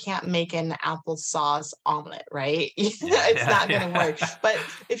 You know, you can't make an applesauce omelet, right? It's not going to work. But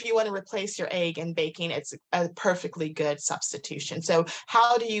if you want to replace your egg in baking, it's a perfectly good substitution. So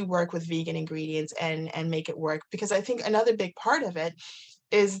how do you work with vegan ingredients and make it work? Because I think another big part of it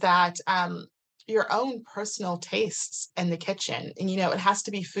is that your own personal tastes in the kitchen. And, you know, it has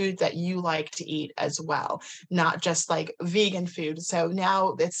to be food that you like to eat as well, not just like vegan food. So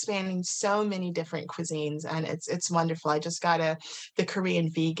now it's spanning so many different cuisines, and it's wonderful. I just got the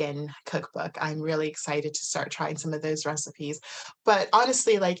Korean vegan cookbook. I'm really excited to start trying some of those recipes. But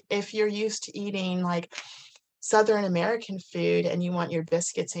honestly, like if you're used to eating like Southern American food and you want your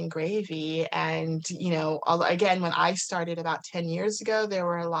biscuits and gravy, and, you know, again, when I started about 10 years ago, there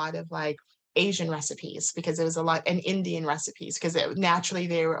were a lot of like Asian recipes, because it was a lot, and Indian recipes, because naturally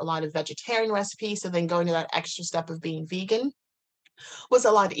there were a lot of vegetarian recipes. So then going to that extra step of being vegan. was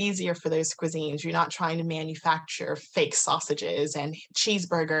a lot easier for those cuisines. You're not trying to manufacture fake sausages and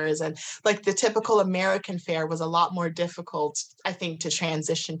cheeseburgers, and like the typical American fare was a lot more difficult, I think, to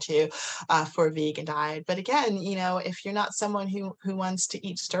transition to for a vegan diet. But again, you know, if you're not someone who wants to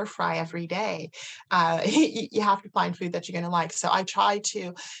eat stir fry every day, you have to find food that you're going to like. So I try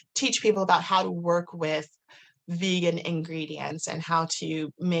to teach people about how to work with vegan ingredients and how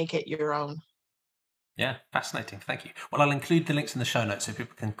to make it your own. Yeah, fascinating. Thank you. Well, I'll include the links in the show notes so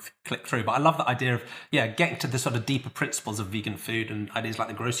people can click through. But I love the idea of, getting to the sort of deeper principles of vegan food and ideas like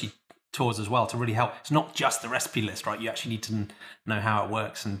the grocery tours as well to really help. It's not just the recipe list, right? You actually need to know how it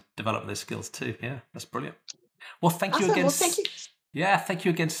works and develop those skills too. Yeah, that's brilliant. Well, thank you again. Well, thank you. Yeah, thank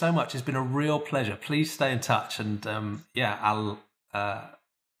you again so much. It's been a real pleasure. Please stay in touch, and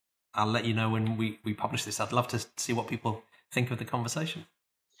I'll let you know when we publish this. I'd love to see what people think of the conversation.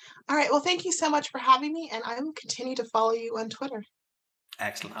 All right. Well, thank you so much for having me, and I will continue to follow you on Twitter.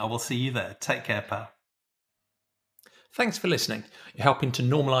 Excellent. I will see you there. Take care, pal. Thanks for listening. You're helping to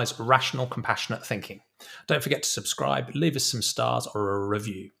normalise rational, compassionate thinking. Don't forget to subscribe, leave us some stars or a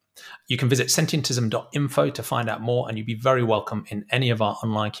review. You can visit sentientism.info to find out more, and you'll be very welcome in any of our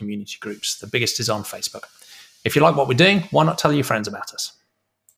online community groups. The biggest is on Facebook. If you like what we're doing, why not tell your friends about us?